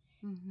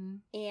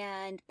 Mm-hmm.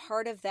 And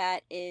part of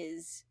that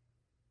is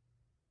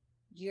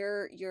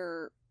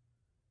you're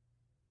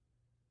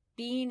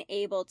being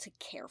able to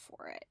care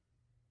for it.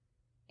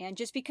 And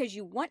just because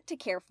you want to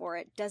care for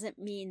it doesn't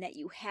mean that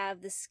you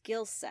have the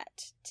skill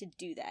set to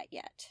do that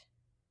yet.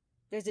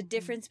 There's a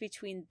difference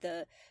between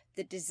the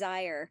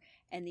desire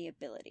and the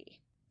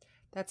ability.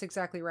 That's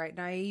exactly right. And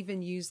I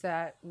even use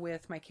that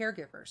with my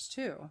caregivers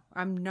too.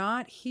 I'm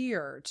not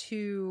here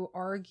to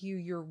argue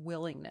your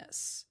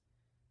willingness.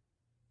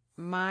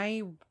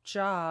 My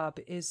job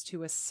is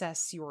to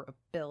assess your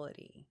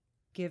ability,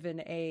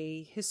 given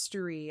a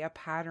history, a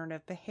pattern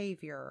of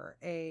behavior,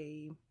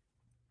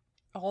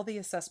 all the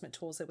assessment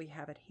tools that we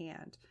have at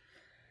hand.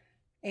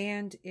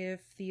 And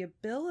if the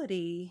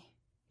ability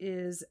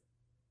is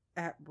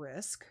at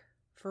risk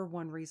for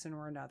one reason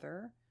or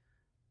another,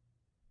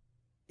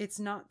 it's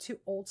not to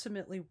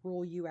ultimately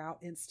rule you out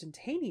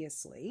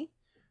instantaneously,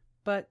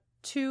 but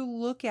to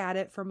look at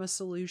it from a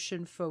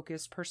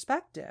solution-focused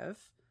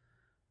perspective.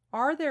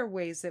 Are there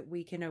ways that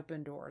we can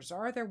open doors?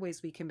 Are there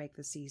ways we can make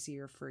this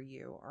easier for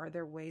you? Are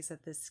there ways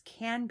that this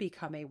can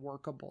become a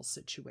workable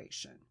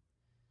situation?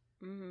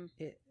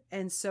 Mm-hmm.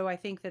 And so I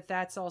think that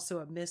that's also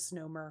a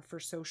misnomer for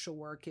social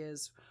work,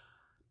 is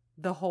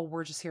the whole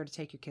 "we're just here to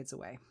take your kids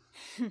away"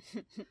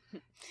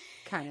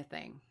 kind of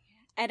thing.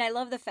 And I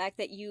love the fact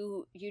that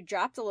you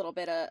dropped a little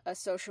bit of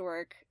social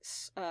work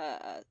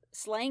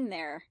slang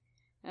there.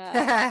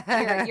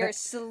 You're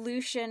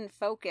solution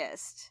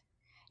focused.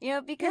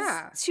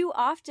 Because too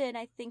often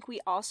I think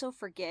we also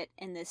forget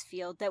in this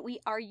field that we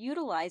are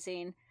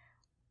utilizing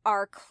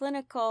our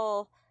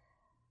clinical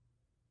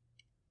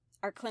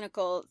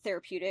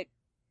therapeutic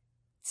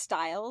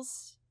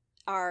styles,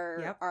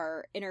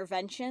 our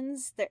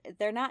interventions.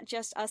 They're not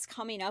just us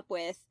coming up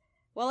with,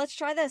 well, let's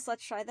try this.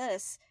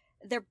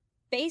 They're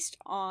based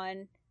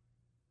on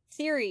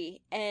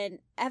theory and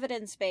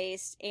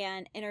evidence-based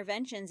and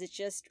interventions. It's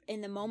just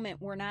in the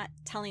moment we're not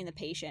telling the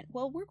patient,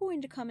 well, we're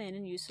going to come in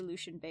and use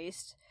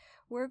solution-based.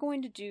 We're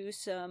going to do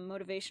some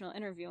motivational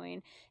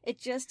interviewing. It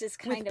just is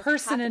kind with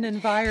person and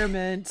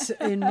environment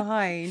in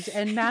mind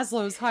and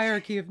Maslow's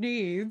hierarchy of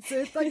needs.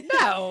 It's like,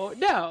 no.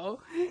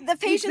 The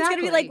patient's going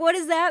to be like, what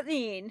does that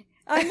mean?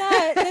 I'm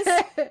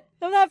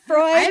not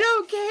Freud. I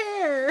don't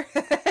care.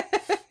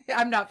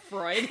 I'm not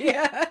Freud.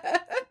 Yeah.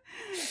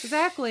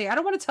 Exactly. I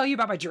don't want to tell you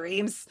about my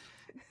dreams.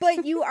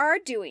 But you are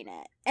doing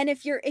it. And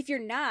if you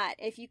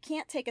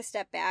can't take a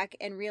step back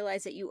and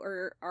realize that you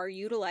are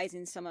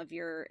utilizing some of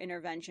your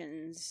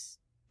interventions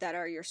that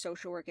are your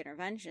social work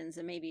interventions,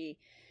 then maybe,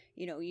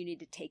 you need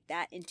to take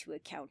that into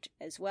account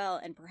as well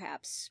and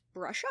perhaps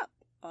brush up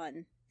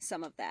on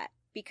some of that,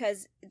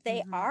 because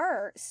they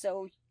are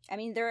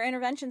they're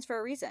interventions for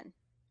a reason.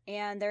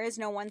 And there is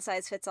no one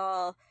size fits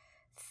all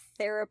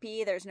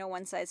therapy. There's no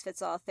one size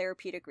fits all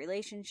therapeutic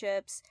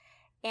relationships.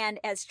 And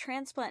as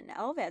transplant and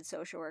LVAD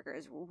social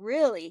workers, we're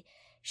really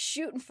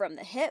shooting from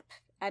the hip.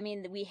 I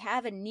mean, we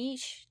have a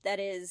niche that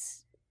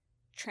is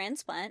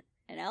transplant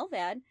and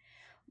LVAD,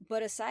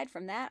 but aside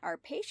from that, our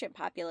patient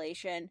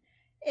population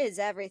is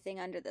everything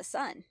under the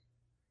sun.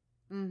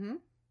 Mm-hmm.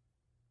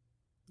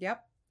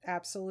 Yep,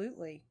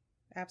 absolutely.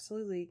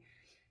 Absolutely.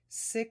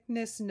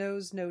 Sickness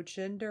knows no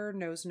gender,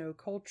 knows no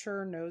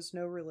culture, knows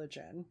no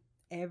religion.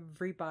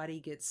 Everybody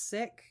gets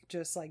sick,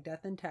 just like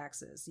death and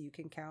taxes. You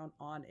can count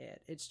on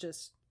it. It's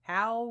just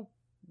how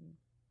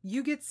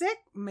you get sick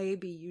may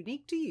be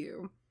unique to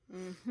you.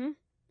 Mm-hmm.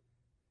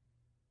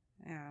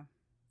 Yeah.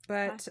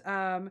 But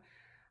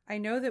I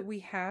know that we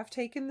have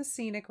taken the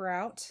scenic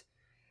route,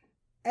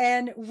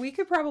 and we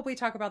could probably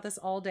talk about this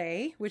all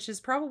day, which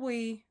is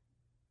probably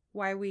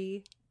why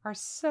we are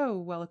so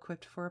well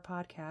equipped for a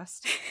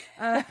podcast.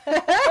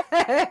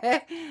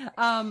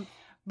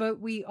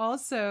 But we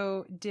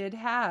also did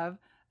have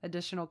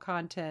additional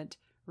content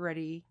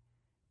ready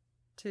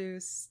to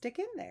stick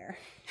in there.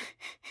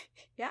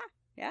 Yeah.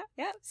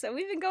 So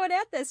we've been going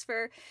at this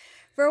for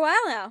a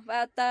while now,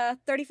 about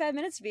 35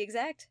 minutes to be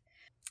exact.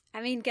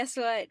 I mean, guess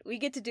what? We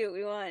get to do what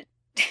we want.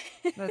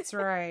 That's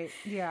right.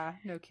 Yeah,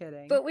 no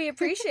kidding. But we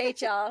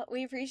appreciate y'all.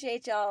 We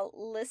appreciate y'all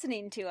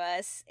listening to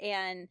us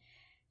and,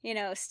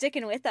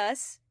 sticking with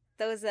us.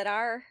 Those that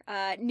are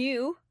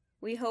new,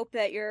 we hope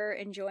that you're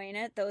enjoying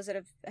it. Those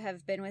that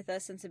have been with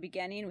us since the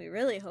beginning, we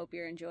really hope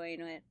you're enjoying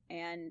it.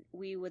 And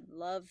we would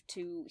love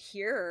to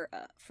hear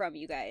from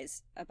you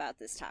guys about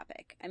this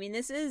topic. I mean,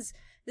 this is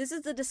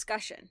the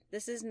discussion.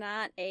 This is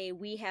not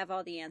we have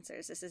all the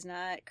answers. This is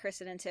not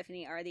Kristen and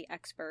Tiffany are the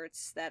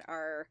experts that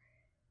are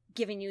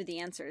giving you the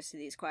answers to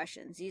these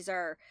questions.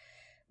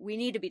 We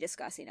need to be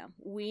discussing them.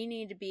 We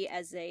need to be,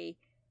 as a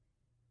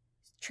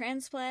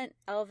transplant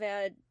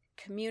LVAD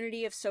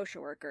community of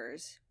social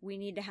workers, we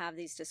need to have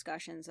these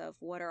discussions of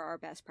what are our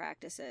best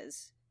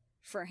practices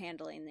for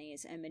handling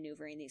these and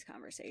maneuvering these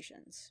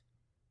conversations.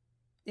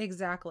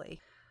 Exactly.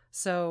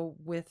 So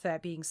with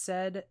that being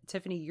said,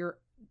 Tiffany, you're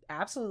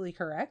absolutely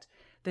correct.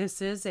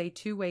 This is a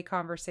two-way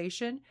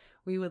conversation.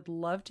 We would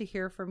love to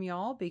hear from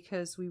y'all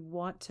because we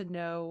want to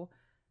know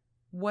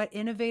what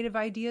innovative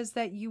ideas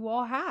that you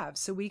all have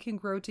so we can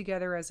grow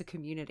together as a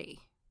community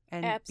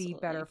and Absolutely. Be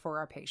better for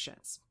our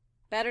patients.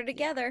 Better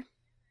together.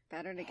 Yeah.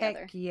 Better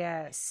together. Heck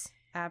yes.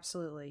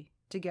 Absolutely.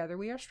 Together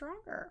we are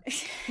stronger.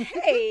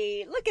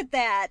 Hey, look at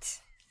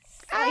that.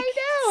 I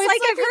know. It's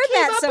like I've heard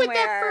that somewhere. With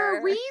that for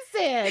a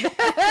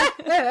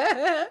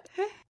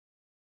reason.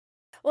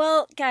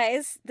 Well,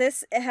 guys,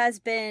 this has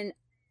been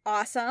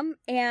awesome.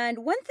 And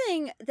one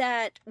thing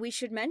that we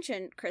should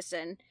mention,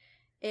 Kristen,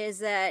 is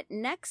that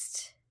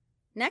next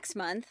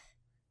month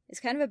is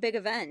kind of a big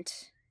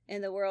event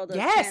in the world of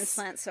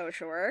transplant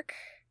social work.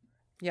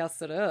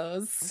 Yes, it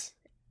is.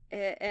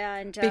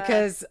 And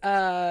because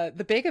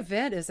the big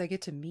event is I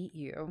get to meet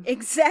you.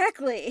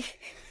 Exactly.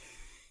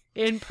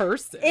 In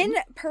person.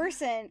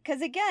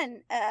 Because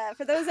again,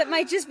 for those that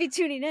might just be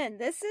tuning in,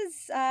 this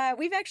is,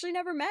 we've actually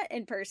never met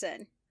in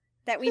person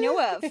that we know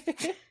of.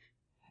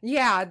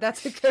 Yeah,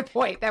 that's a good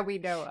point that we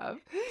know of.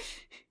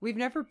 We've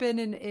never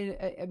been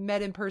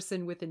met in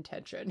person with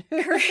intention.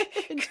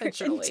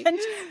 Intentionally.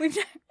 We've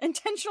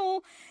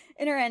intentional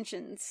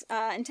interactions,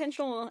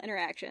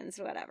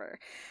 whatever.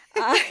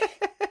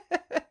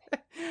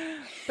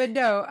 But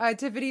no,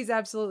 Tiffany's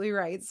absolutely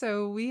right.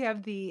 So we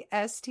have the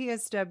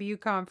STSW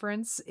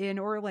conference in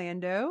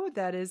Orlando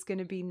that is going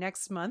to be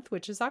next month,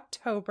 which is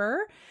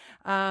October.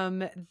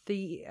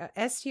 The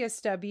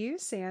STSW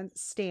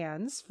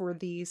stands for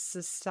the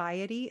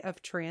Society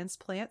of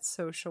Transplant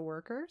Social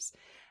Workers.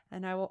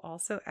 And I will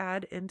also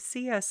add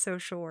MCS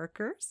social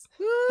workers.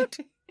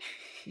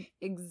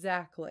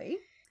 Exactly.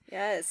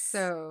 Yes.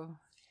 So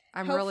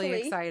I'm really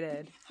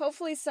excited.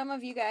 Hopefully some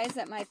of you guys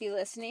that might be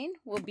listening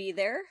will be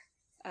there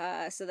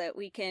so that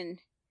we can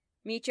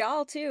meet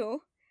y'all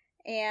too.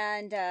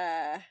 And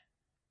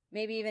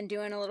maybe even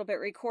doing a little bit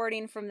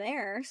recording from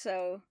there.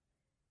 So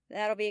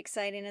that'll be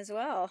exciting as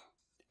well.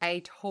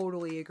 I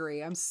totally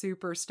agree. I'm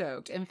super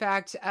stoked. In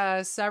fact,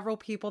 several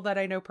people that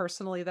I know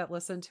personally that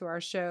listen to our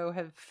show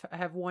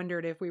have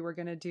wondered if we were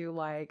going to do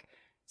like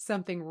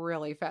something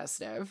really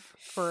festive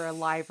for a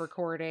live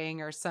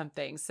recording or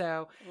something.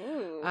 So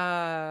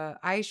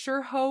I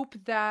sure hope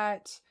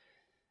that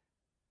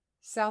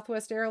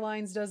Southwest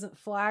Airlines doesn't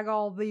flag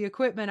all the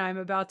equipment I'm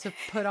about to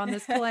put on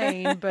this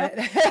plane, but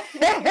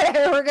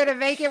we're going to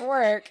make it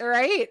work,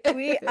 right?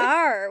 We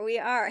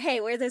are.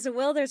 Hey, where there's a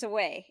will, there's a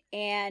way.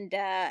 And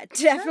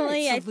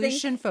definitely, right. I think...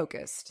 Solution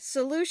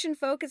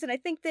focused. And I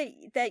think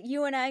that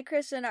you and I,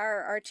 Kristen,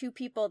 are two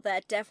people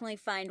that definitely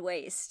find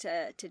ways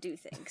to do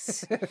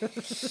things.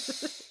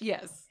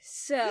 Yes.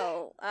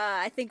 So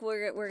I think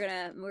we're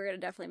gonna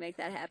definitely make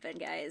that happen,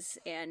 guys.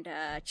 And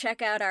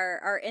check out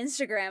our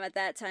Instagram at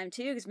that time,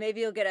 too, because maybe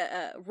you'll get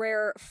a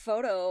rare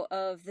photo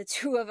of the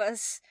two of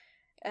us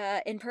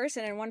in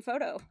person in one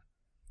photo.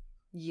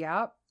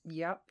 Yep,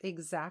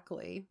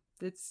 exactly.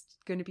 It's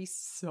going to be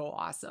so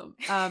awesome.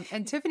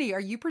 And Tiffany,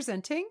 are you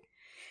presenting?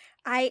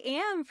 I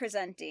am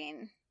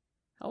presenting.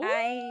 Oh.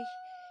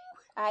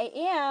 I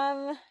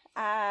am.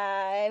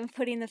 I'm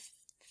putting the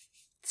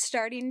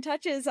starting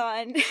touches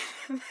on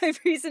my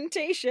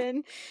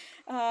presentation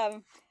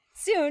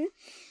soon.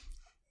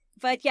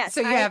 But yes.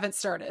 So you haven't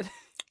started.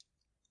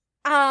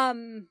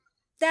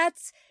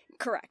 That's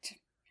correct.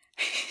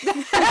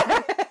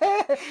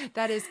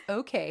 That is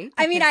okay.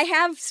 I mean, I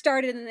have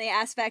started in the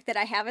aspect that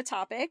I have a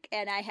topic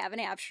and I have an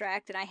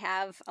abstract and I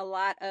have a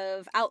lot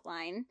of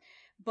outline,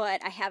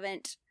 but I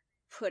haven't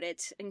put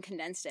it and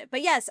condensed it.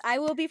 But yes, I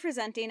will be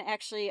presenting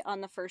actually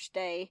on the first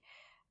day.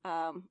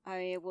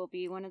 I will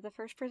be one of the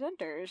first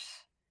presenters.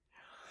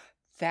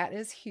 That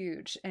is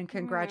huge, and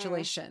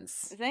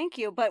congratulations. Thank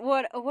you. But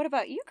what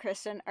about you,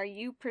 Kristen? Are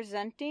you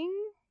presenting?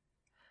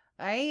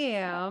 I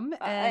am,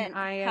 and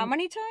I am. How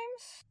many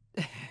times?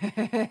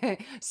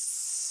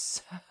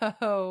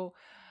 So,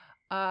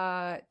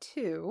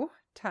 2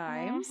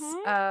 times.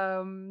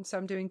 So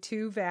I'm doing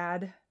 2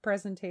 VAD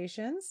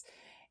presentations,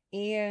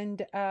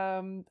 and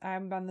I'm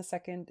on the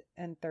second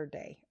and third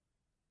day,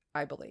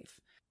 I believe.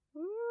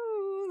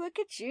 Ooh, look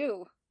at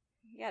you!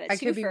 You got I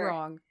could be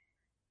wrong,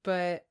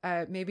 but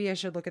maybe I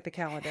should look at the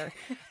calendar.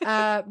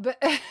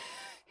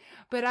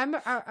 But I'm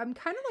kind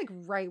of like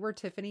right where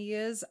Tiffany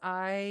is.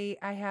 I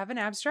have an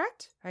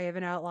abstract. I have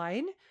an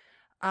outline.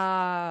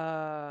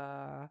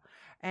 And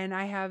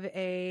I have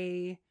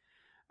a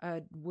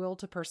will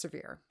to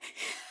persevere.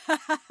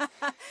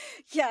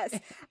 Yes.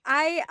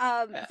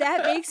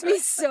 That makes me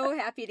so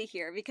happy to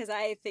hear, because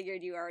I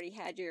figured you already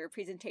had your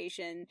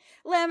presentation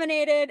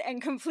laminated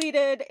and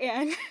completed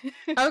and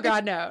Oh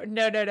God, no.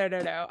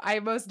 I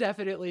most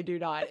definitely do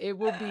not. It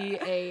will be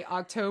a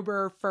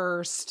October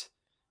 1st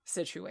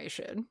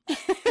situation.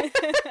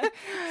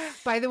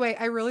 By the way,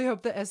 I really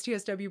hope the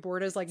STSW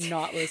board is like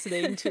not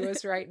listening to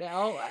us right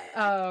now.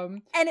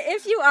 And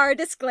if you are,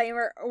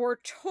 disclaimer, we're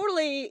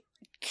totally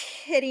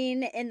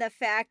kidding in the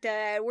fact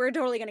that we're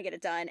totally going to get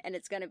it done, and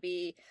it's going to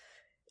be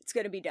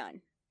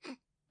done.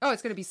 Oh,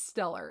 it's going to be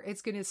stellar.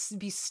 It's going to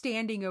be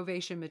standing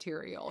ovation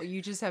material.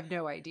 You just have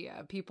no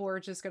idea. People are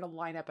just going to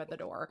line up at the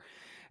door.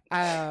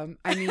 I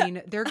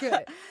mean, they're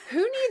good. Who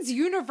needs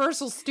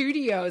Universal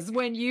Studios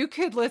when you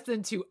could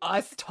listen to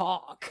us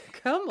talk?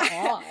 Come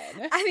on.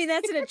 I mean,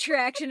 that's an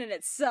attraction in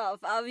itself.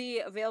 I'll be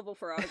available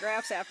for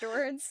autographs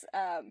afterwards.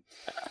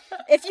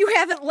 If you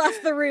haven't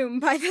left the room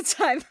by the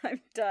time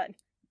I'm done.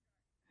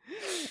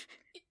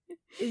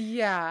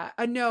 Yeah,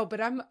 no,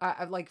 but I'm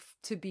like,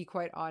 to be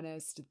quite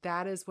honest,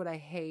 that is what I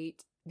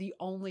hate the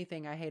only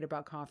thing I hate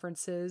about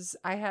conferences.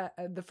 I had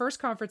the first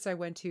conference I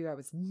went to, I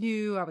was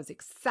new, I was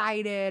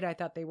excited, I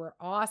thought they were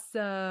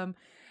awesome.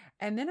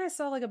 And then I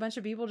saw like a bunch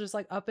of people just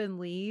like up and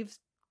leave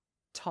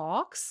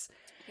talks.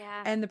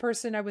 Yeah. And the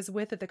person I was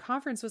with at the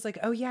conference was like,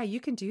 "Oh yeah, you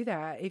can do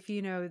that. If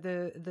you know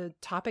the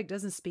topic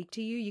doesn't speak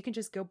to you, you can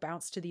just go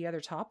bounce to the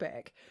other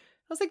topic."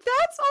 I was like,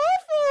 "That's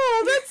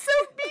awful. That's so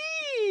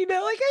mean.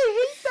 Like,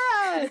 I hate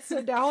that."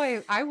 So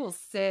now I will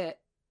sit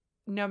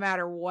no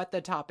matter what the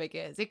topic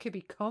is. It could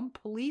be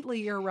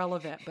completely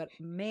irrelevant, but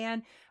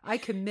man, I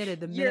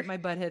committed the minute my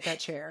butt hit that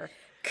chair.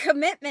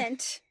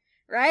 Commitment,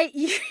 right?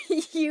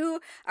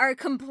 You are a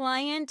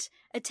compliant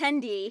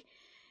attendee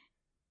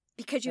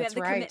because you have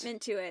the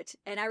commitment to it.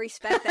 And I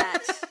respect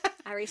that.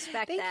 I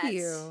respect that. Thank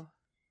you.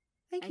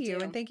 Thank you.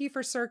 And thank you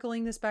for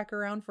circling this back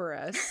around for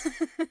us.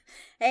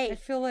 Hey. I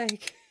feel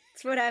like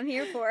that's what I'm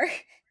here for.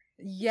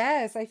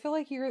 Yes, I feel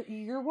like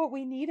you're what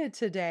we needed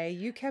today.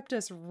 You kept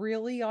us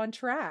really on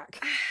track.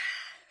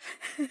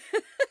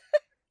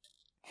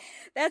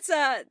 That's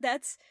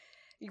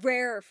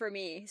rare for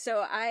me.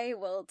 So I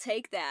will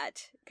take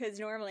that because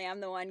normally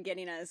I'm the one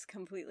getting us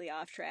completely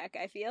off track,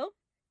 I feel.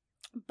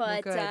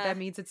 But well, good. That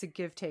means it's a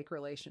give-take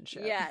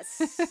relationship.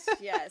 Yes.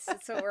 Yes,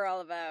 that's what we're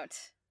all about.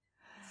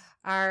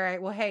 All right.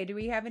 Well, hey, do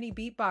we have any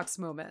beatbox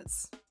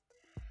moments?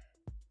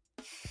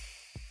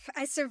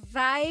 I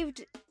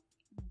survived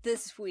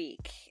this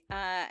week,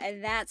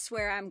 and that's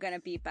where I'm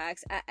gonna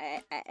beatbox.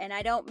 And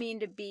I don't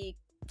mean to be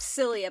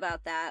silly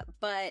about that,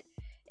 but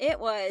it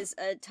was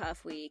a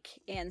tough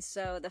week, and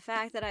so the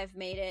fact that I've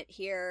made it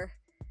here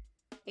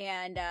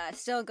and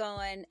still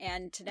going,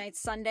 and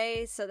tonight's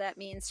Sunday, so that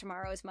means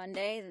tomorrow is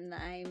Monday, then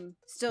I'm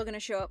still gonna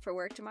show up for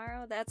work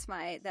tomorrow. That's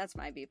my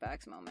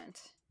beatbox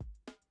moment.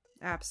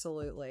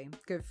 Absolutely,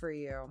 good for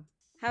you.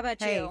 How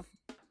about you?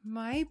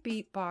 My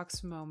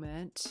beatbox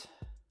moment.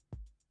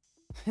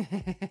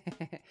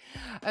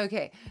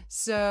 Okay,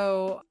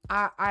 so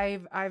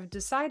I've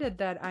decided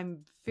that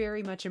I'm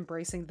very much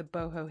embracing the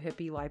boho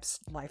hippie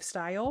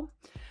lifestyle,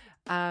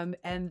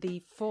 and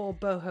the full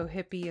boho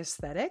hippie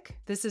aesthetic.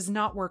 This is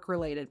not work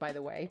related, by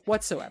the way,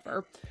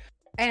 whatsoever.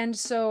 And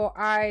so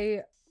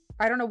I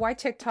don't know why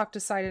TikTok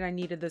decided I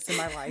needed this in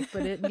my life,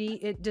 but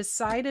it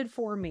decided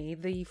for me.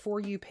 The For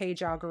You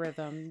page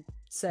algorithm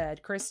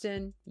said,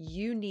 "Kristen,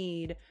 you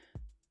need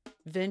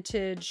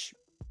vintage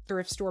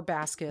thrift store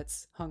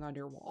baskets hung on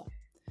your wall."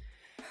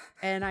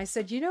 And I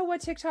said, "You know what,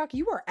 TikTok,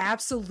 you are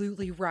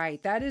absolutely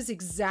right. That is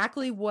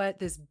exactly what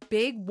this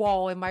big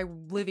wall in my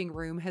living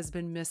room has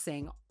been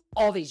missing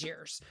all these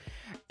years."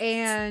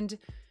 And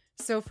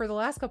so for the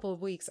last couple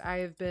of weeks, I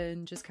have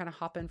been just kind of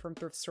hopping from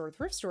thrift store to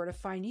thrift store to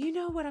find, you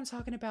know what I'm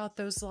talking about?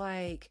 Those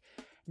like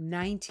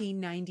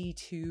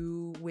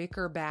 1992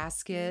 wicker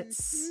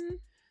baskets.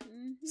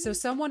 Mm-hmm. So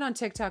someone on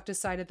TikTok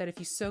decided that if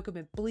you soak them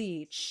in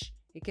bleach,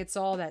 it gets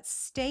all that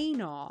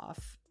stain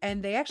off,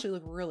 and they actually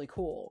look really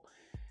cool.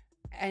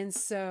 And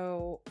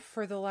so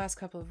for the last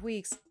couple of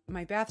weeks,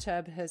 my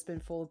bathtub has been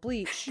full of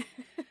bleach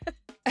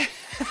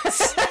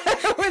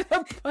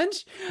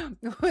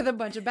with a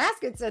bunch of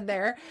baskets in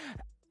there.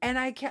 And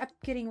I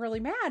kept getting really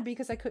mad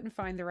because I couldn't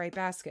find the right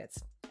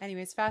baskets.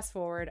 Anyways, fast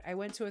forward, I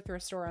went to a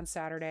thrift store on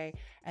Saturday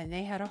and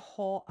they had a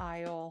whole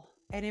aisle,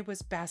 and it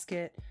was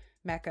basket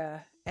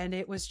mecca. And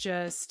it was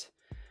just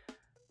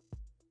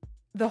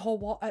the whole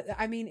wall.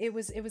 I mean, it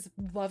was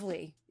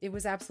lovely. It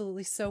was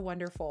absolutely so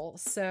wonderful.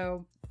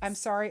 So I'm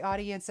sorry,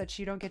 audience, that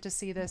you don't get to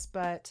see this,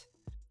 but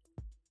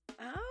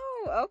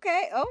oh,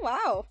 okay. Oh,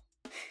 wow.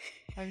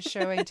 I'm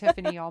showing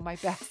Tiffany all my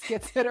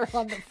baskets that are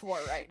on the floor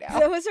right now.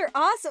 Those are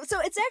awesome.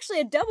 So it's actually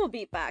a double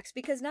beatbox,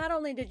 because not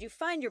only did you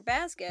find your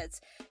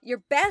baskets, your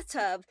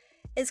bathtub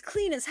is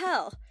clean as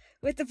hell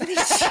with the bleach.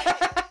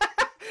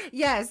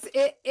 Yes,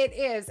 it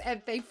is.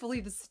 And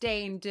thankfully the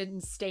stain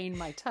didn't stain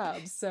my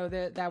tub. So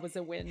that was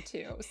a win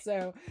too.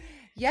 So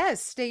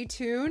yes, stay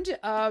tuned.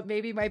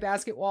 Maybe my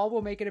basket wall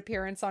will make an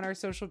appearance on our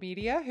social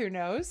media. Who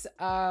knows?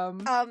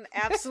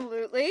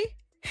 Absolutely.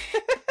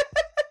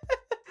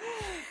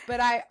 But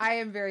I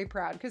am very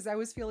proud, because I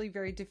was feeling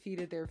very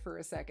defeated there for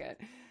a second.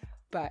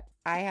 But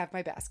I have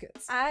my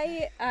baskets.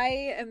 I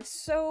am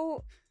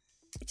so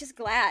just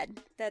glad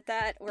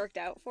that worked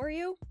out for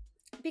you,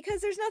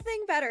 because there's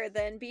nothing better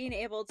than being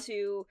able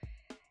to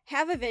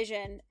have a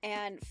vision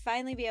and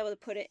finally be able to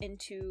put it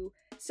into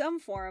some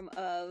form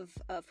of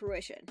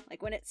fruition.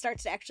 Like when it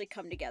starts to actually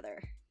come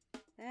together.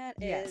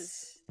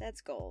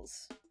 That's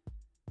goals.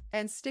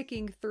 And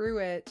sticking through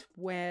it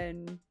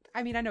when,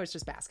 I mean, I know it's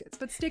just baskets,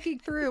 but sticking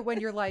through it when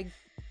you're like,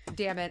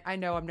 damn it, I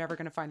know I'm never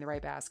going to find the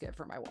right basket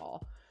for my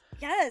wall.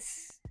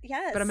 Yes.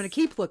 Yes. But I'm going to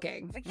keep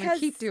looking. I'm going to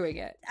keep doing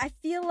it. I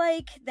feel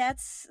like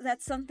that's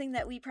something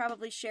that we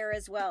probably share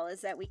as well,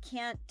 is that we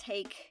can't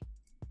take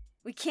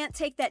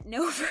that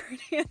no for an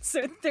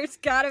answer. There's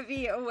got to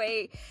be a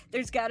way.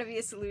 There's got to be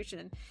a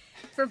solution,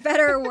 for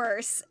better or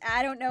worse.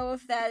 I don't know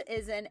if that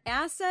is an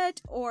asset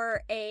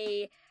or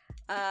a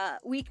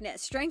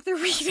weakness, strength or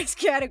weakness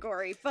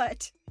category,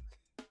 but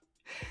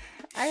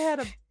I had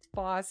a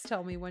boss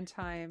tell me one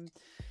time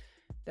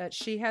that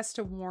she has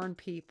to warn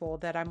people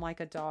that I'm like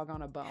a dog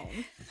on a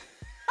bone.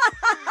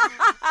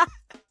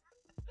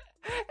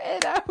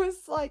 And I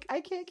was like,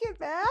 I can't get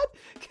mad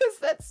because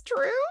that's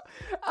true.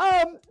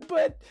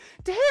 But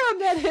damn,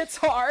 that hits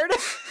hard.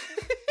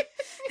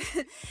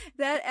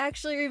 That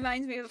actually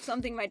reminds me of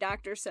something my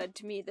doctor said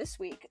to me this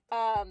week.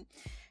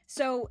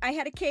 So I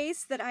had a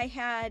case that I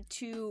had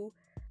to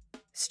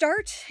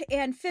start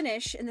and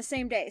finish in the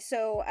same day.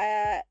 So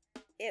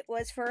it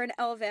was for an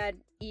LVAD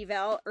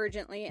eval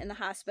urgently in the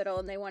hospital,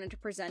 and they wanted to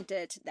present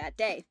it that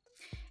day.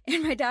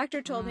 And my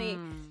doctor told me,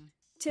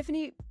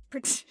 Tiffany,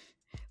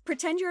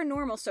 pretend you're a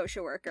normal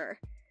social worker.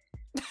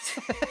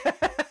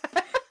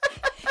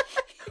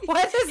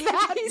 What does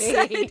that mean?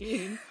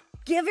 Said,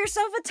 give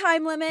yourself a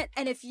time limit,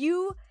 and if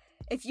you've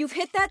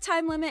hit that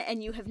time limit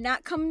and you have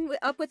not come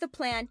up with a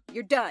plan,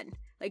 you're done.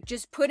 Like,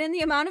 just put in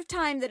the amount of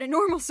time that a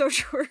normal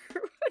social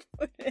worker would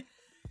put in.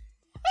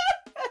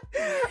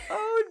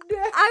 Oh no!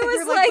 I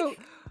was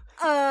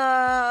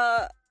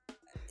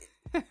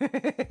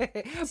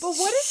but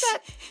what is that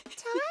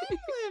time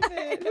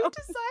limit? Who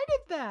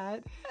decided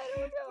that? I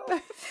don't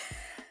know.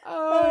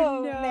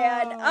 Oh no,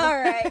 man! All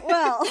right,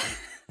 well.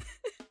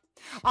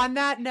 On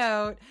that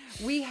note,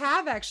 we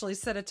have actually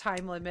set a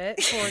time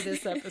limit for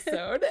this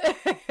episode,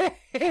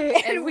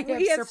 and we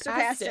have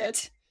surpassed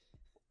it.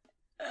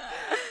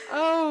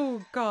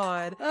 Oh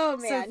God! Oh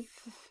man!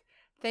 So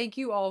thank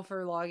you all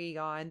for logging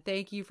on.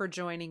 Thank you for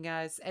joining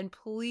us. And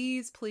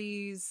please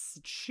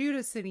shoot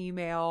us an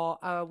email.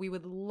 We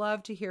would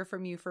love to hear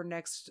from you for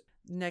next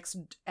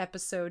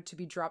episode to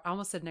be dropped. I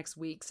almost said next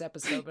week's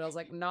episode, but I was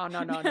like, no.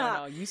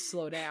 You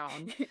slow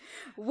down.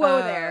 Whoa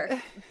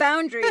there.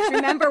 Boundaries.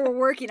 Remember, we're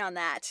working on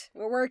that.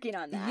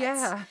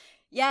 Yeah.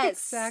 Yes.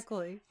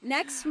 Exactly.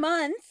 Next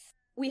month,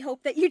 we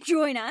hope that you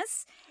join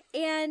us.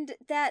 And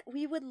that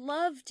we would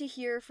love to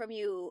hear from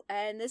you.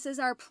 And this is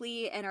our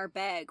plea and our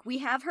beg. We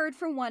have heard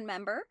from one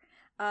member,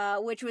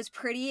 which was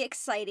pretty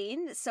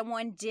exciting.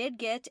 Someone did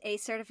get a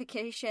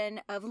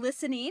certification of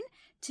listening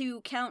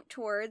to count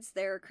towards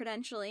their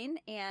credentialing.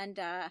 And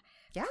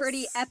yes.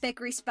 Pretty epic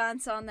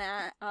response on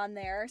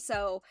there.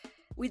 So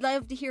we'd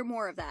love to hear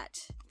more of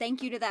that.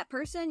 Thank you to that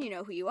person. You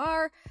know who you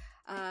are.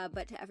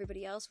 But to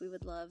everybody else, we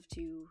would love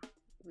to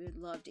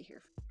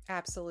hear.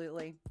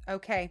 Absolutely.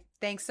 Okay.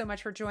 Thanks so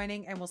much for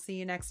joining, and we'll see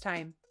you next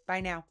time. Bye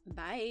now.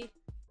 Bye.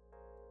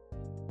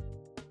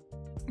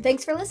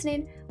 Thanks for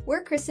listening.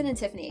 We're Kristen and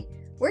Tiffany.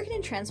 Working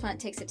in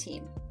transplant takes a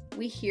team.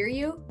 We hear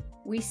you.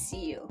 We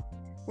see you.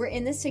 We're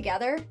in this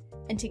together,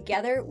 and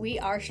together we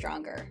are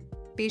stronger.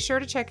 Be sure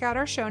to check out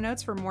our show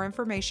notes for more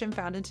information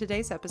found in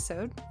today's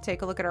episode.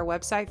 Take a look at our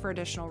website for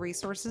additional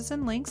resources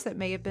and links that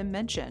may have been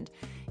mentioned.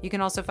 You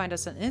can also find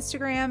us on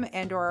Instagram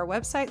and/or our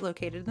website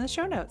located in the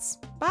show notes.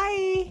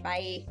 Bye!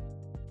 Bye!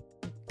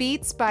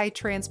 Beats by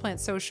Transplant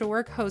Social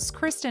Work hosts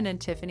Kristen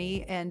and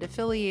Tiffany, and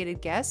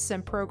affiliated guests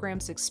and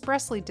programs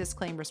expressly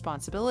disclaim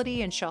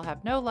responsibility and shall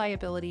have no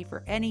liability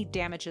for any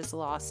damages,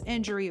 loss,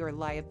 injury, or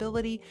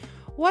liability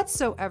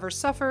whatsoever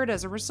suffered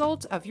as a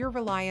result of your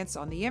reliance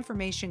on the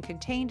information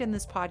contained in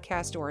this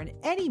podcast or in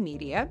any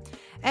media,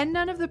 and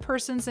none of the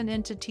persons and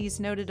entities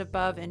noted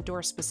above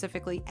endorse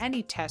specifically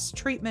any test,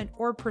 treatment,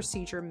 or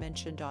procedure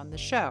mentioned on the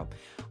show.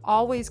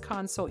 Always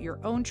consult your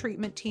own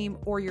treatment team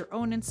or your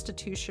own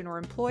institution or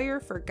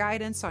employer for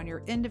guidance on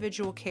your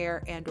individual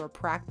care and/or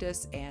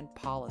practice and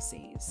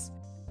policies.